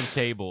next to his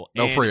table.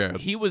 No and free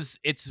ads.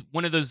 It's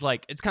one of those,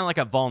 like, it's kind of like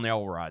a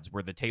Volnell rides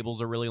where the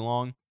tables are really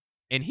long.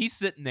 And he's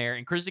sitting there,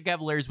 and Christian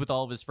Cavalier's with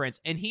all of his friends,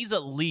 and he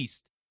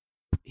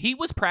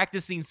was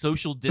practicing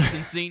social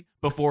distancing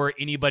before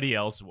anybody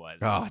else was.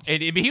 God.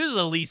 And I mean, he was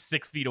at least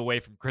 6 feet away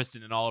from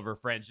Kristen and all of her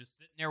friends, just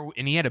sitting there,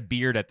 and he had a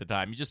beard at the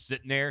time. He's just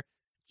sitting there,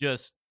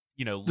 just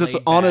Just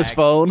laid on his back,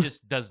 phone?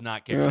 just does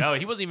not care. Yeah. No,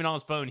 he wasn't even on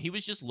his phone. He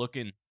was just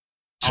looking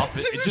off,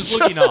 just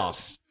looking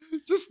off.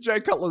 Just Jay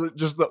Cutler,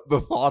 just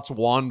the thoughts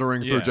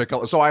wandering through Yeah. Jay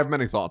Cutler. So I have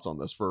many thoughts on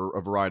this for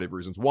a variety of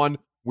reasons. One,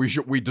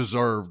 we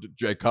deserved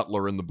Jay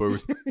Cutler in the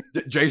booth.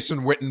 Jason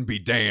Witten be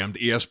damned.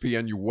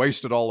 ESPN, you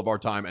wasted all of our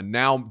time, and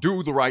now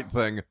do the right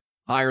thing.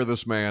 Hire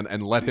this man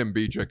and let him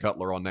be Jay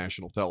Cutler on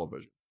national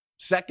television.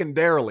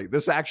 Secondarily,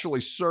 this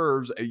actually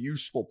serves a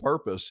useful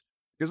purpose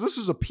because this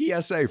is a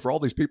PSA for all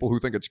these people who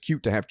think it's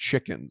cute to have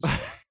chickens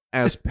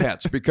as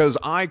pets. Because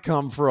I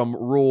come from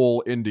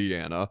rural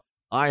Indiana.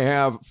 I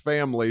have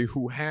family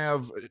who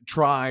have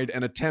tried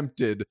and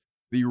attempted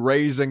the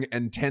raising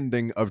and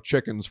tending of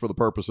chickens for the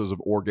purposes of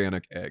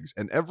organic eggs.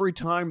 And every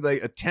time they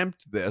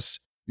attempt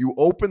this, you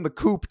open the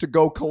coop to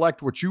go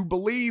collect what you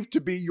believe to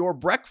be your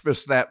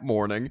breakfast that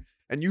morning,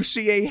 and you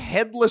see a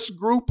headless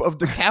group of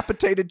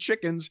decapitated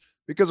chickens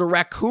because a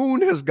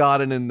raccoon has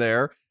gotten in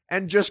there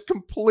and just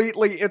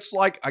completely, it's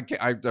like,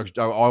 I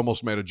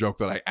almost made a joke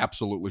that I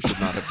absolutely should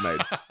not have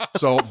made.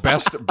 So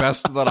best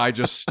that I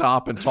just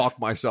stop and talk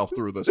myself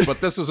through this.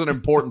 But this is an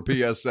important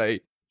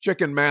PSA.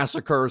 Chicken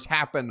massacres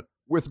happen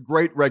with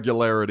great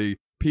regularity.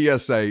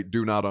 PSA,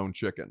 do not own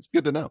chickens.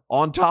 Good to know.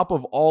 On top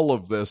of all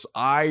of this,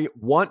 I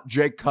want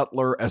Jay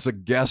Cutler as a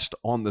guest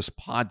on this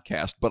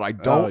podcast, but I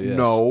don't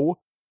know.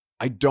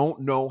 I don't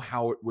know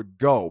how it would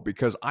go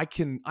because I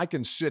can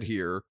sit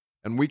here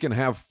and we can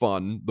have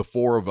fun, the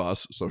four of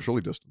us, socially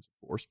distanced,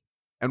 of course,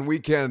 and we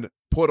can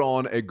put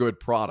on a good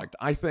product.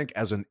 I think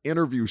as an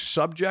interview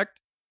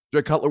subject,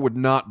 Jay Cutler would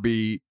not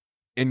be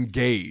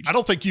engaged. I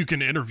don't think you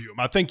can interview him.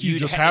 I think you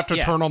just have to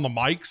turn on the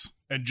mics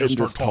and just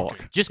start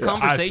talking. Just Yeah.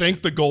 conversation. I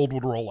think the gold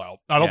would roll out.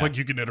 I don't Yeah. think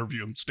you can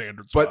interview him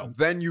standard But style.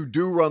 then you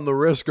do run the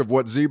risk of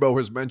what Zebo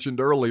has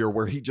mentioned earlier,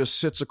 where he just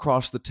sits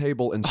across the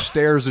table and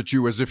stares at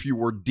you as if you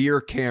were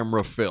deer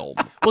camera film.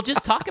 Well,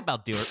 just talk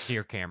about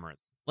deer cameras.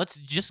 Let's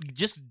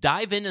just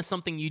dive into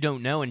something you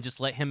don't know and just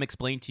let him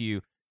explain to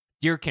you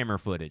deer camera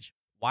footage.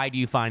 Why do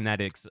you find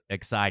that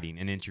exciting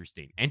and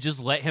interesting? And just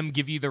let him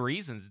give you the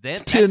reasons.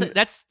 That's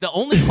the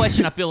only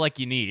question I feel like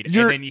you need. And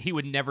then he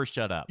would never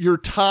shut up. Your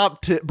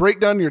break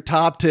down your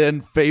top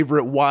 10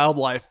 favorite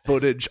wildlife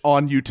footage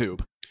on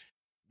YouTube.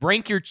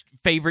 Rank your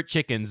favorite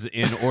chickens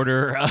in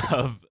order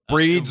of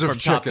Breeds from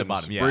of top to chickens.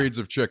 bottom, yeah. Breeds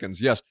of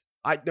chickens. Yes.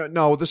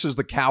 No, this is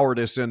the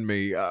cowardice in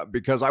me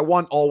because I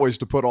want always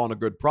to put on a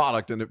good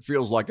product, and it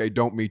feels like a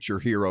don't meet your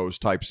heroes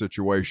type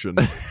situation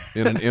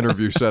in an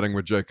interview setting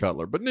with Jay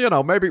Cutler. But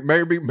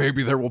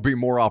maybe there will be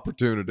more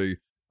opportunity,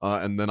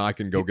 and then I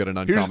can go get an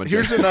uncommon.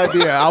 Here's an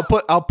idea.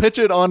 I'll pitch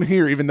it on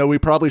here, even though we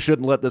probably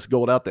shouldn't let this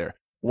gold out there.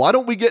 Why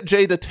don't we get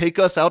Jay to take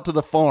us out to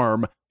the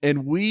farm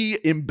and we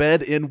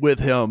embed in with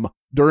him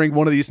during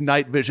one of these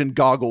night vision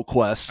goggle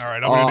quests? All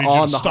right, I'm going to need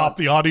you to stop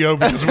the audio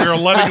because we are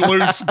letting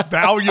loose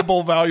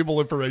valuable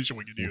information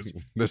we could use.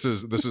 This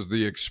is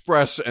the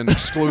express and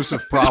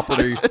exclusive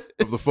property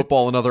of the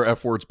Football and Other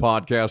F Words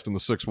podcast and the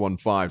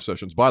 615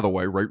 sessions. By the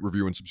way, rate,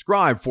 review, and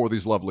subscribe for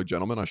these lovely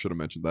gentlemen. I should have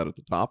mentioned that at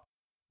the top.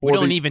 We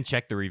don't even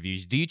check the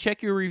reviews. Do you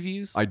check your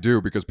reviews? I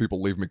do because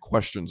people leave me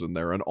questions in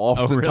there, and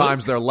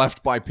oftentimes they're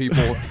left by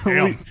people.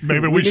 Damn,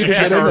 maybe we we should need to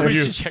check get in our there. We should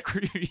reviews. check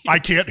reviews. I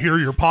can't hear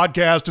your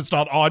podcast. It's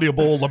not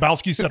audible.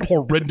 Lebowski said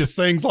horrendous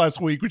things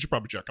last week. We should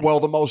probably check them. Well,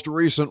 the most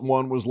recent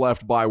one was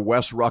left by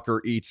Wes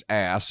Rucker Eats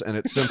Ass, and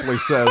it simply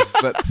says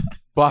that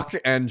Buck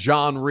and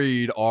John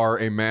Reed are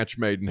a match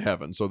made in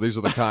heaven. So these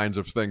are the kinds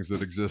of things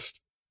that exist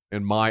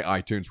in my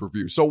iTunes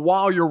review. So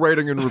while you're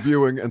rating and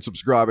reviewing and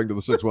subscribing to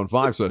the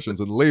 615 sessions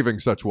and leaving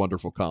such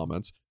wonderful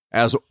comments,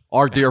 as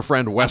our dear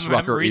friend Wes I'm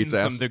Rucker reading Eats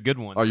Ass. some of the good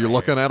ones. Are you right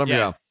looking here. at them?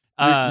 Yeah.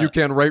 Yeah. You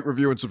can rate,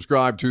 review, and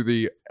subscribe to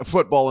the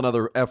Football and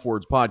Other F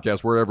Words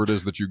podcast, wherever it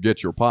is that you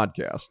get your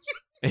podcasts.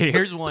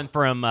 Here's one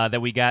from that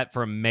we got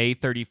from May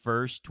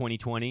 31st,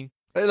 2020.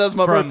 Hey, that's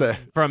my birthday.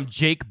 From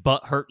Jake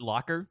Butthurt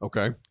Locker.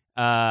 Okay.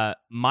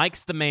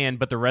 Mike's the man,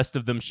 but the rest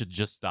of them should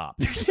just stop.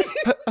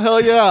 Hell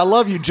yeah, I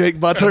love you, Jake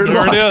Butthurt.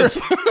 there it is.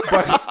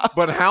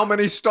 But how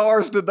many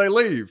stars did they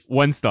leave?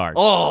 1 star.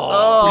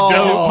 Oh,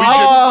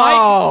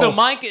 So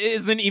Mike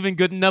isn't even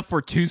good enough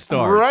for 2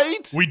 stars.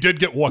 right? We did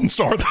get 1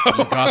 star, though.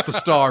 You got the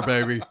star,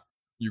 baby.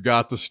 You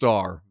got the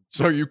star.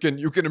 So you can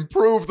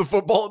improve the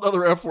Football and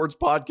Other F Words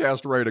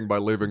podcast rating by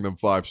leaving them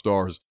 5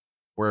 stars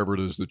wherever it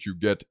is that you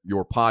get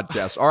your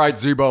podcast. All right,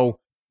 Zebo,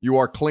 you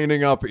are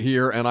cleaning up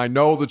here, and I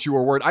know that you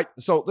are worried.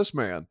 So this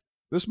man,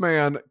 This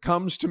man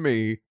comes to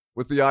me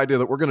with the idea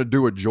that we're going to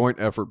do a joint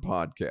effort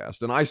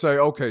podcast. And I say,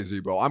 okay,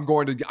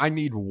 Zebo, I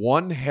need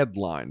one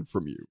headline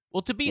from you.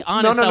 Well, to be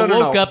honest, I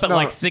woke up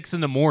at 6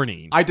 a.m.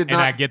 and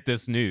I get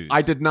this news.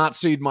 I did not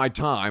cede my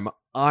time.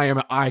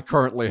 I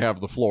currently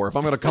have the floor. If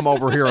I'm going to come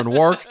over here and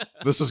work,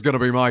 this is going to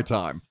be my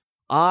time.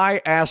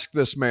 I asked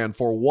this man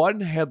for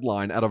one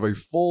headline out of a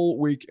full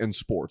week in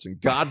sports,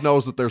 and God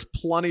knows that there's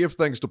plenty of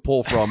things to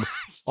pull from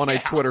on a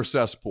Twitter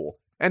cesspool.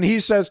 And he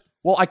says,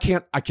 well, I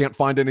can't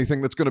find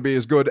anything that's going to be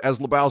as good as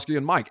Lebowski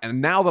and Mike.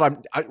 And now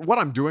that what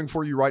I'm doing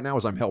for you right now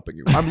is I'm helping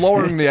you. I'm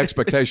lowering the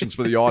expectations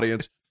for the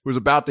audience who's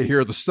about to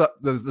hear the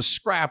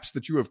scraps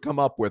that you have come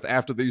up with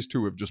after these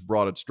two have just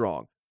brought it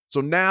strong. So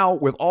now,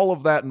 with all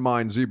of that in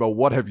mind, Zebo,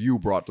 what have you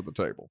brought to the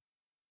table?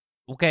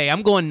 Okay,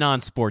 I'm going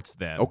non-sports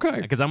then.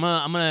 Okay, because I'm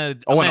gonna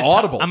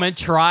audible. I'm gonna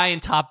try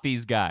and top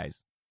these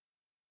guys.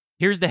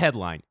 Here's the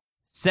headline: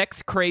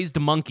 sex-crazed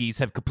monkeys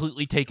have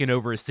completely taken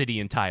over a city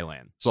in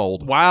Thailand.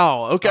 Sold.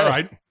 Wow.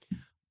 Okay.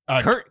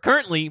 All right.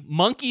 Currently,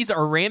 monkeys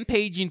are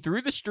rampaging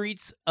through the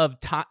streets of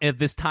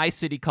this Thai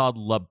city called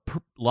La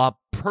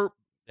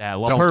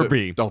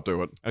Purbi. Don't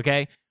do it.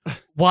 Okay.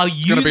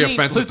 It's going to be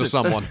offensive to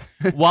someone.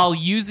 While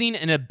using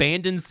an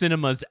abandoned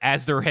cinemas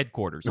as their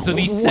headquarters. So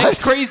these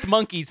sex-crazed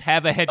monkeys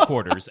have a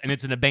headquarters, and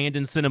it's an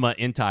abandoned cinema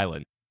in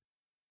Thailand.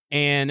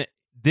 And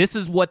this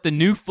is what the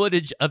new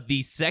footage of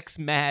the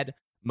sex-mad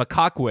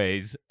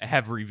macaques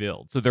have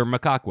revealed. So they're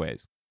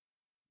macaques.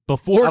 I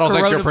don't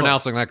think you're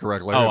pronouncing that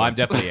correctly. Oh, I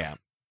definitely am.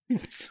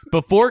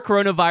 Before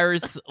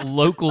coronavirus,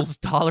 locals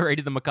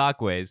tolerated the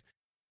macaques.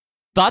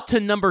 Thought to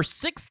number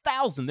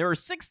 6,000. There are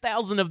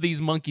 6,000 of these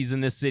monkeys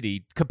in this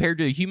city compared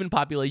to a human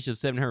population of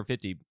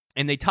 750.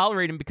 And they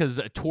tolerate them because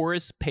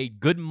tourists paid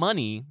good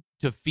money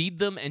to feed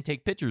them and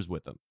take pictures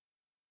with them.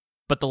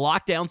 But the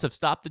lockdowns have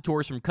stopped the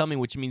tourists from coming,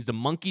 which means the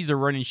monkeys are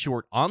running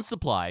short on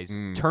supplies,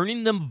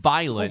 turning them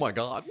violent. Oh my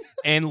God.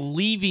 And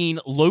leaving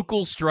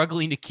locals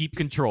struggling to keep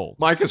control.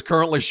 Mike is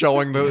currently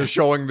showing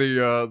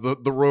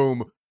the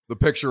room the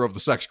picture of the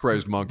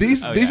sex-crazed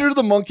monkeys. These are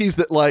the monkeys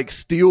that like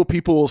steal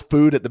people's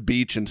food at the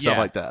beach and stuff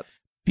like that.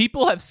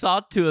 People have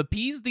sought to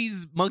appease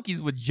these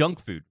monkeys with junk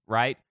food,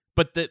 right?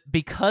 But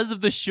because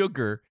of the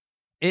sugar,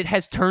 it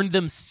has turned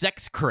them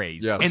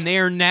sex-crazed. Yes. And they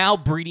are now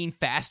breeding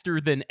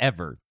faster than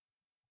ever.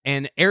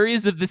 And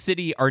areas of the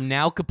city are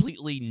now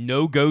completely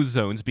no-go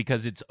zones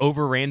because it's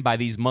overran by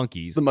these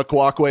monkeys. The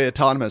Makwakwe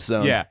Autonomous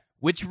Zone. Yeah.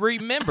 Which,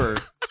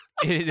 remember,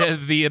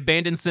 the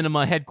abandoned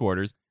cinema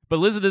headquarters. But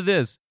listen to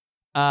this.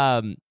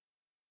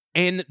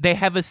 And they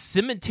have a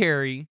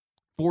cemetery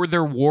for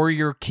their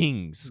warrior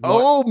kings.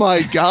 Oh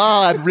my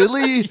God,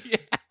 really? Yeah.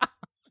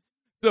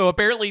 So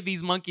apparently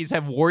these monkeys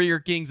have warrior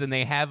kings, and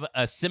they have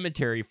a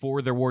cemetery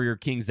for their warrior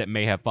kings that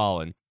may have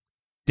fallen.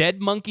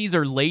 Dead monkeys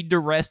are laid to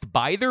rest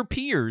by their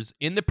peers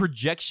in the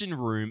projection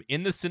room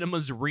in the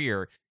cinema's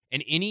rear,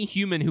 and any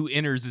human who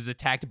enters is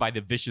attacked by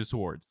the vicious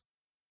hordes.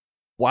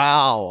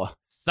 Wow.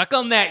 Suck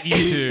on that,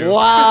 YouTube.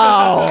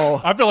 Wow.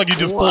 I feel like you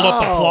just pulled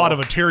up the plot of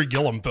a Terry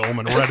Gilliam film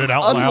and read it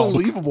out loud.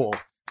 Unbelievable.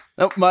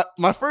 Now,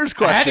 my first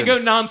question. I had to go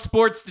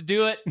non-sports to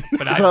do it,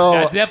 but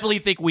I definitely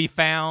think we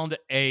found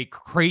a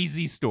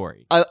crazy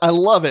story. I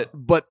love it,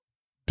 but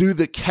do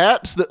the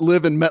cats that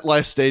live in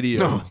MetLife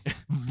Stadium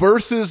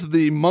versus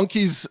the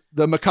monkeys,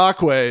 the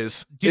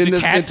macaques Do the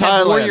cats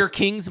have warrior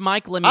kings,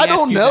 Mike? Let me I ask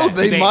don't you know. that.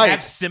 They Do might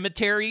have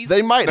cemeteries.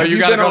 They might. No, Have you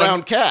gotta been go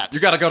around cats?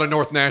 You got to go to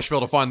North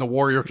Nashville to find the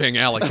Warrior King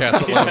alley cats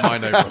that live in my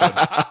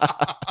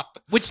neighborhood.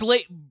 Which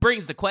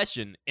brings the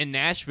question: in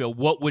Nashville,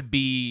 would it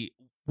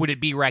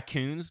be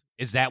raccoons?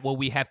 Is that what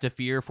we have to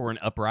fear for an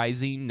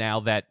uprising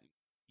now that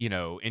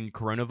in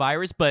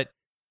coronavirus? But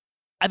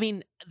I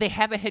mean, they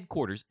have a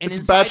headquarters, and it's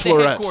inside the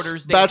bachelorettes.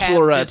 headquarters,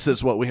 Bachelorettes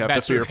is what we have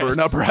to fear for an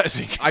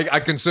uprising. I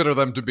consider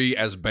them to be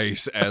as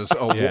base as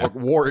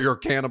warrior,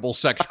 cannibal,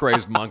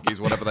 sex-crazed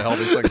monkeys, whatever the hell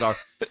these things are.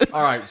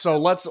 All right, so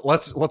let's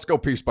go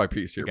piece by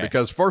piece here,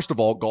 because first of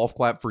all, golf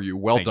clap for you.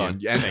 Well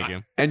done. Thank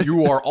you. And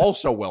you are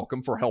also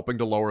welcome for helping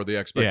to lower the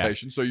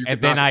expectation. So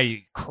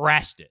I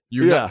crashed it.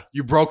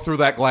 You broke through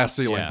that glass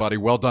ceiling, buddy.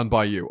 Well done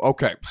by you.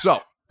 Okay, so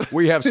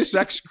we have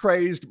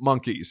sex-crazed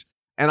monkeys.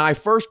 And I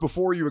first,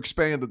 before you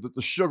expanded that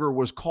the sugar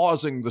was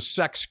causing the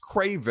sex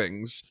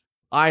cravings,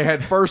 I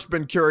had first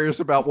been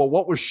curious about,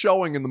 what was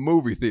showing in the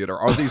movie theater?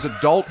 Are these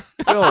adult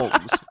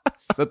films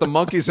that the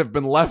monkeys have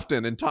been left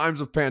in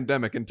times of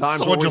pandemic, in times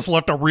Someone just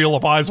left a reel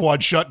of Eyes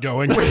Wide Shut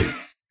going.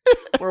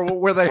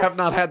 where they have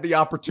not had the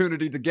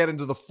opportunity to get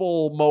into the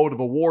full mode of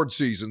award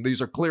season?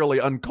 These are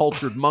clearly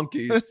uncultured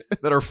monkeys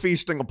that are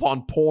feasting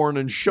upon porn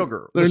and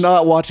sugar. They're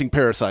not watching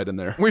Parasite in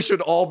there. We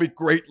should all be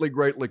greatly,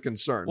 greatly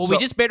concerned. Well, we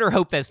just better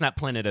hope that's not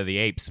Planet of the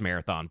Apes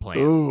marathon plan.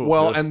 Ooh,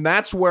 well, and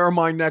that's where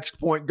my next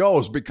point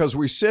goes, because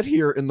we sit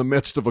here in the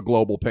midst of a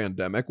global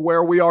pandemic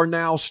where we are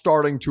now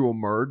starting to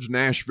emerge.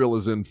 Nashville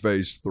is in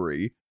phase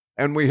 3.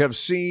 And we have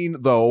seen,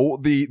 though,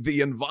 the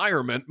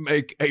environment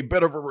make a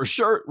bit of a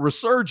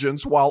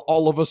resurgence while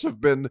all of us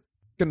have been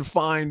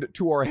confined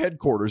to our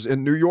headquarters.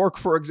 In New York,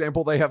 for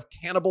example, they have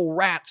cannibal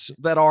rats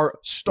that are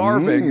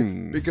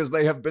starving because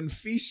they have been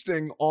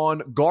feasting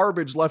on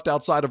garbage left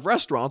outside of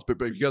restaurants, but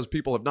because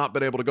people have not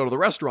been able to go to the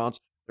restaurants,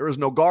 there is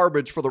no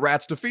garbage for the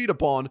rats to feed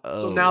upon.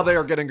 So now they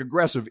are getting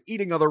aggressive,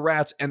 eating other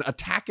rats and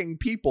attacking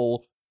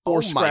people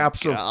for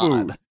scraps of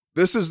food.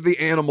 This is the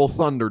Animal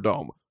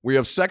Thunderdome. We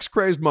have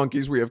sex-crazed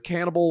monkeys, we have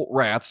cannibal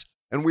rats,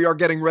 and we are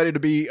getting ready to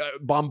be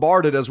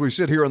bombarded as we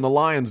sit here in the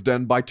lion's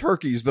den by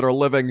turkeys that are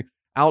living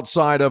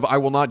outside of, I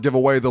will not give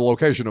away the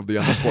location of the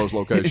undisclosed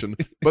location,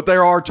 but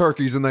there are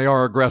turkeys and they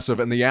are aggressive,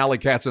 and the alley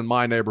cats in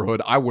my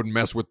neighborhood I wouldn't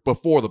mess with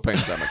before the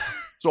pandemic.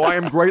 So I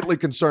am greatly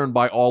concerned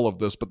by all of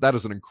this, but that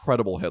is an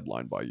incredible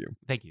headline by you.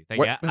 Thank you.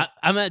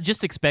 I'm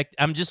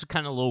just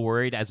kind of a little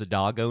worried as a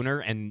dog owner,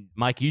 and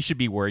Mike, you should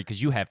be worried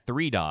because you have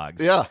 3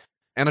 dogs. Yeah.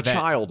 And a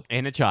child.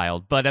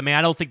 But, I mean,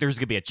 I don't think there's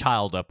going to be a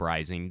child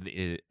uprising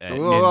in I don't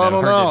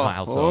know. my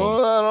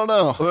household. I don't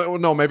know.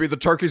 No, maybe the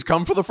turkeys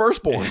come for the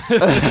firstborn.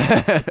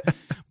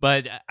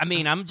 But, I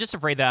mean, I'm just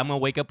afraid that I'm going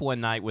to wake up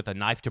one night with a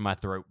knife to my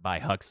throat by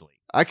Huxley.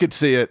 I could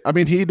see it. I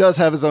mean, he does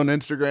have his own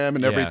Instagram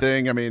and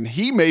everything. I mean,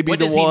 he may be what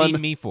the does one. He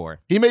need me for?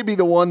 He may be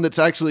the one that's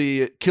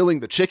actually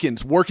killing the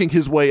chickens, working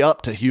his way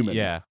up to human.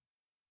 Yeah.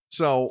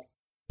 So,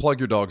 plug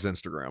your dog's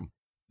Instagram.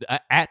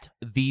 At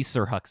the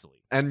Sir Huxley.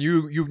 And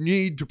you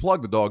need to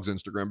plug the dog's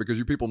Instagram because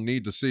you people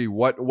need to see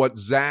what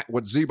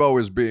Zebo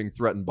is being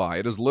threatened by.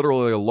 It is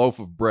literally a loaf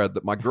of bread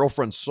that my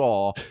girlfriend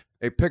saw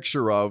a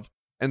picture of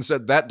and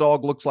said that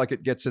dog looks like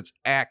it gets its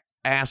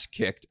ass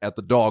kicked at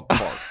the dog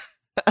park.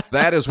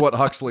 That is what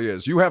Huxley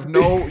is. You have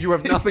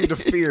nothing to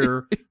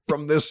fear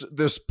from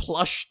this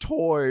plush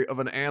toy of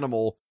an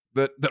animal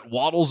that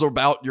waddles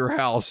about your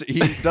house. He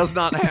does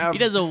not have. He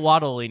doesn't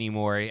waddle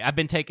anymore. I've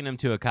been taking him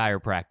to a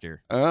chiropractor.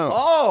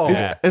 Oh,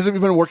 yeah. Hasn't he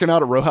been working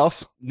out at Row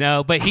House?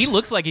 No, but he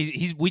looks like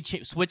we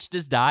switched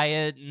his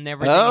diet and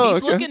everything.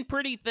 He's looking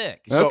pretty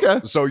thick.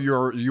 So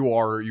you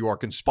are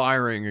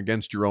conspiring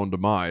against your own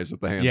demise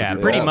at the hands of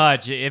your pretty dog.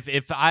 much.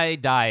 If I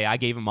die, I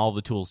gave him all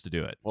the tools to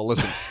do it. Well,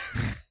 listen.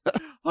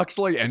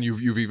 Huxley, and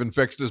you've even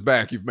fixed his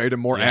back. You've made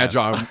him more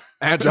agile,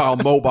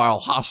 mobile,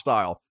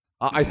 hostile.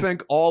 I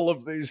think all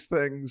of these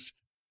things,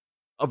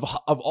 of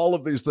all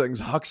of these things,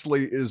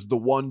 Huxley is the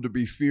one to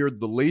be feared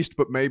the least,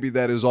 but maybe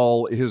that is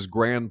all his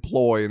grand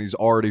ploy, and he's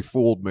already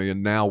fooled me,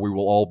 and now we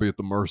will all be at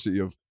the mercy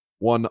of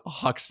one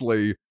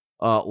Huxley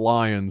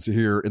lions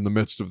here in the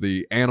midst of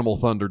the Animal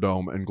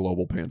Thunderdome and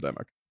global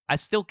pandemic. I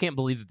still can't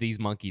believe that these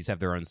monkeys have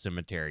their own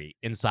cemetery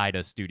inside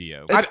a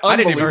studio. I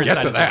didn't even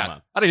get to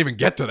that. I didn't even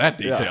get to that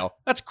detail.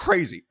 Yeah. That's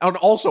crazy. And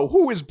also,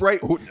 who is brave?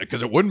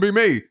 Because it wouldn't be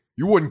me.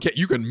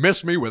 You can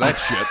miss me with that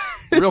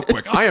shit real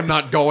quick. I am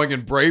not going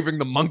and braving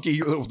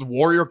the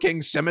Warrior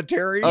King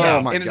cemetery in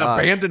an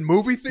abandoned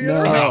movie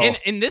theater. No.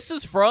 And this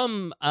is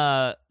from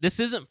this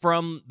isn't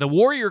from the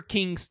Warrior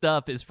King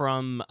stuff. Is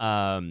from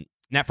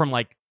not from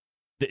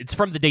it's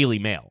from the Daily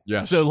Mail.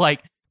 Yes. So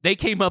they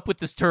came up with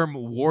this term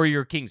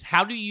Warrior Kings.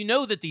 How do you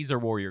know that these are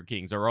Warrior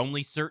Kings? Are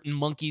only certain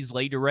monkeys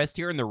laid to rest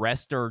here and the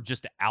rest are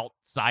just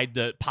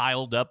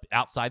piled up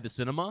outside the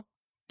cinema?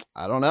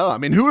 I don't know. I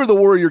mean, who are the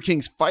Warrior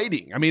Kings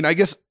fighting? I mean, I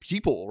guess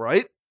people,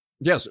 right?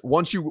 Yes.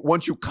 Once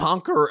you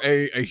conquer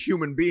a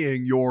human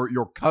being,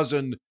 your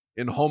cousin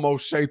in Homo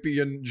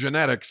sapien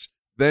genetics,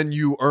 then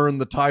you earn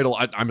the title.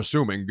 I'm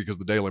assuming, because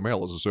the Daily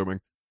Mail is assuming.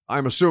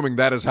 I'm assuming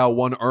that is how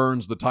one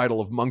earns the title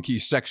of monkey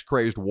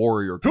sex-crazed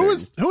warrior king. Who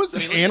is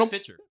the animal?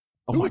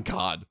 Oh my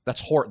God,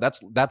 that's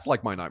That's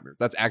like my nightmare.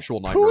 That's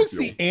actual nightmare. Who is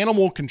fuel. the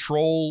animal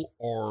control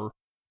or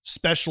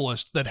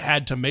specialist that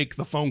had to make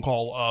the phone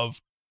call of,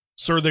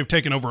 "Sir, they've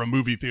taken over a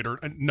movie theater"?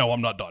 And, no,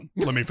 I'm not done.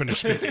 Let me finish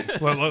speaking.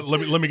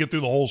 let me get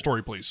through the whole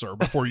story, please, sir,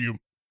 before you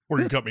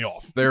cut me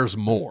off. There's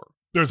more.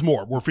 There's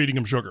more. We're feeding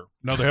him sugar.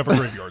 No, they have a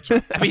graveyard,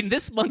 sir. I mean,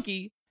 this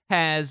monkey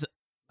has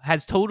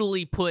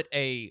totally put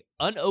a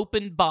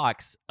unopened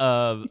box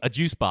of a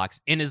juice box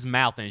in his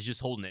mouth and is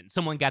just holding it. And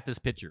someone got this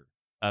picture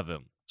of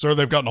him. Sir,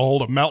 they've gotten a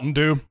hold of Mountain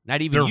Dew.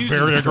 Not even They're using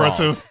very straws.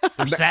 aggressive.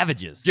 They're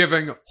savages.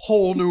 Giving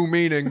whole new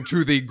meaning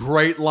to the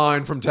great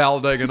line from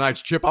Talladega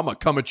Nights, Chip, I'm going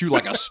to come at you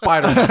like a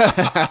spider.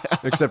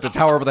 Except it's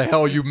however the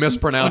hell you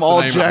mispronounce I'm all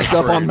the name jacked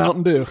of up on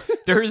Mountain Dew.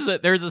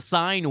 There's a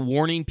sign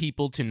warning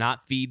people to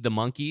not feed the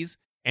monkeys,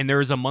 and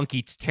there's a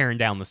monkey tearing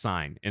down the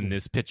sign in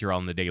this picture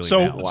on the Daily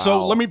Mail.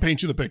 So let me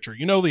paint you the picture.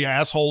 You know the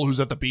asshole who's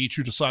at the beach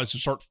who decides to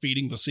start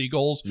feeding the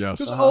seagulls? Yes.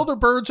 Because, they're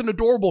birds and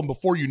adorable, and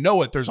before you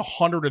know it, there's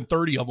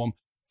 130 of them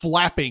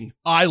flapping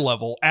eye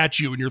level at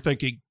you, and you're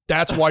thinking,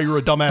 that's why you're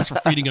a dumbass for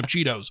feeding them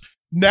Cheetos.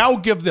 Now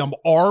give them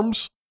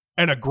arms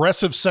and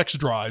aggressive sex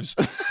drives.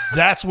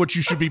 That's what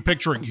you should be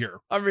picturing here.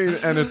 I mean,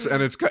 and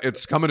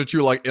it's coming at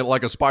you like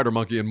a spider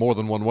monkey in more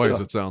than one ways,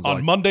 it sounds like.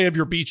 On Monday of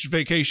your beach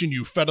vacation,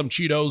 you fed them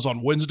Cheetos.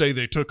 On Wednesday,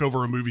 they took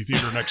over a movie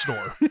theater next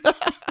door.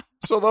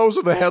 So those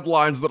are the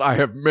headlines that I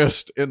have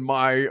missed in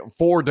my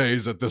 4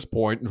 days at this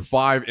point, and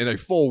 5 in a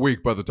full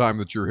week by the time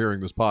that you're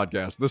hearing this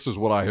podcast. This is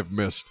what I have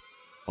missed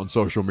on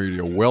social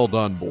media. Well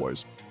done,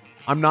 boys.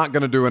 I'm not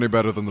going to do any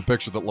better than the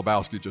picture that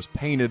Lebowski just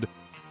painted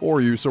for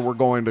you, so we're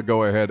going to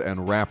go ahead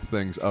and wrap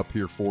things up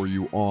here for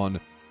you on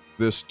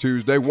this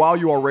Tuesday. While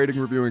you are rating,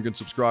 reviewing, and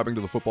subscribing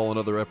to the Football and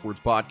Other F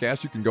Words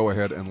podcast, you can go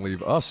ahead and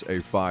leave us a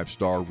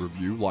 5-star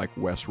review like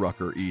Wes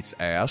Rucker Eats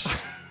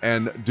Ass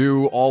and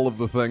do all of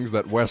the things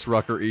that Wes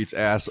Rucker Eats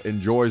Ass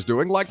enjoys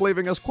doing, like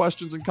leaving us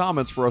questions and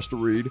comments for us to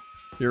read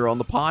here on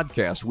the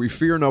podcast. We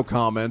fear no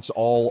comments.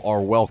 All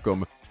are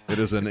welcome. It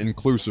is an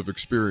inclusive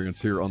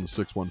experience here on the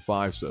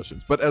 615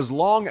 sessions. But as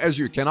long as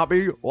you cannot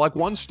be like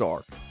 1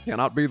 star,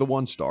 cannot be the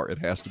 1 star, it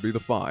has to be the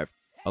 5.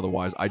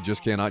 Otherwise, I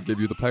just cannot give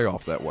you the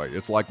payoff that way.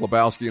 It's like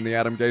Lebowski and the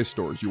Adam Gase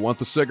stories. You want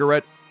the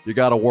cigarette, you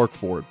got to work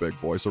for it, big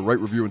boy. So rate,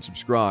 review, and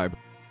subscribe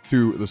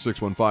to the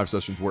 615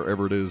 sessions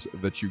wherever it is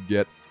that you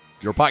get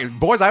your podcast.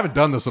 Boys, I haven't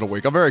done this in a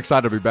week. I'm very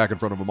excited to be back in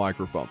front of a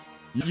microphone.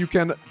 You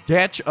can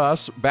catch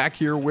us back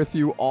here with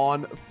you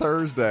on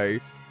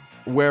Thursday,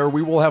 where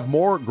we will have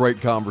more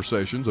great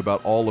conversations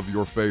about all of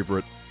your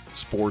favorite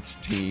sports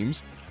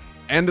teams.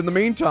 And in the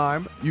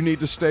meantime, you need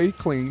to stay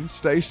clean,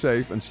 stay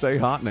safe, and stay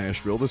hot,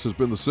 Nashville. This has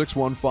been the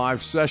 615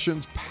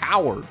 Sessions,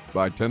 powered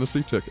by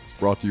Tennessee Tickets,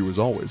 brought to you as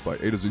always by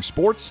A to Z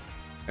Sports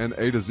and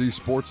A to Z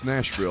Sports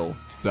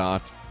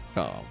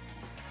Nashville.com.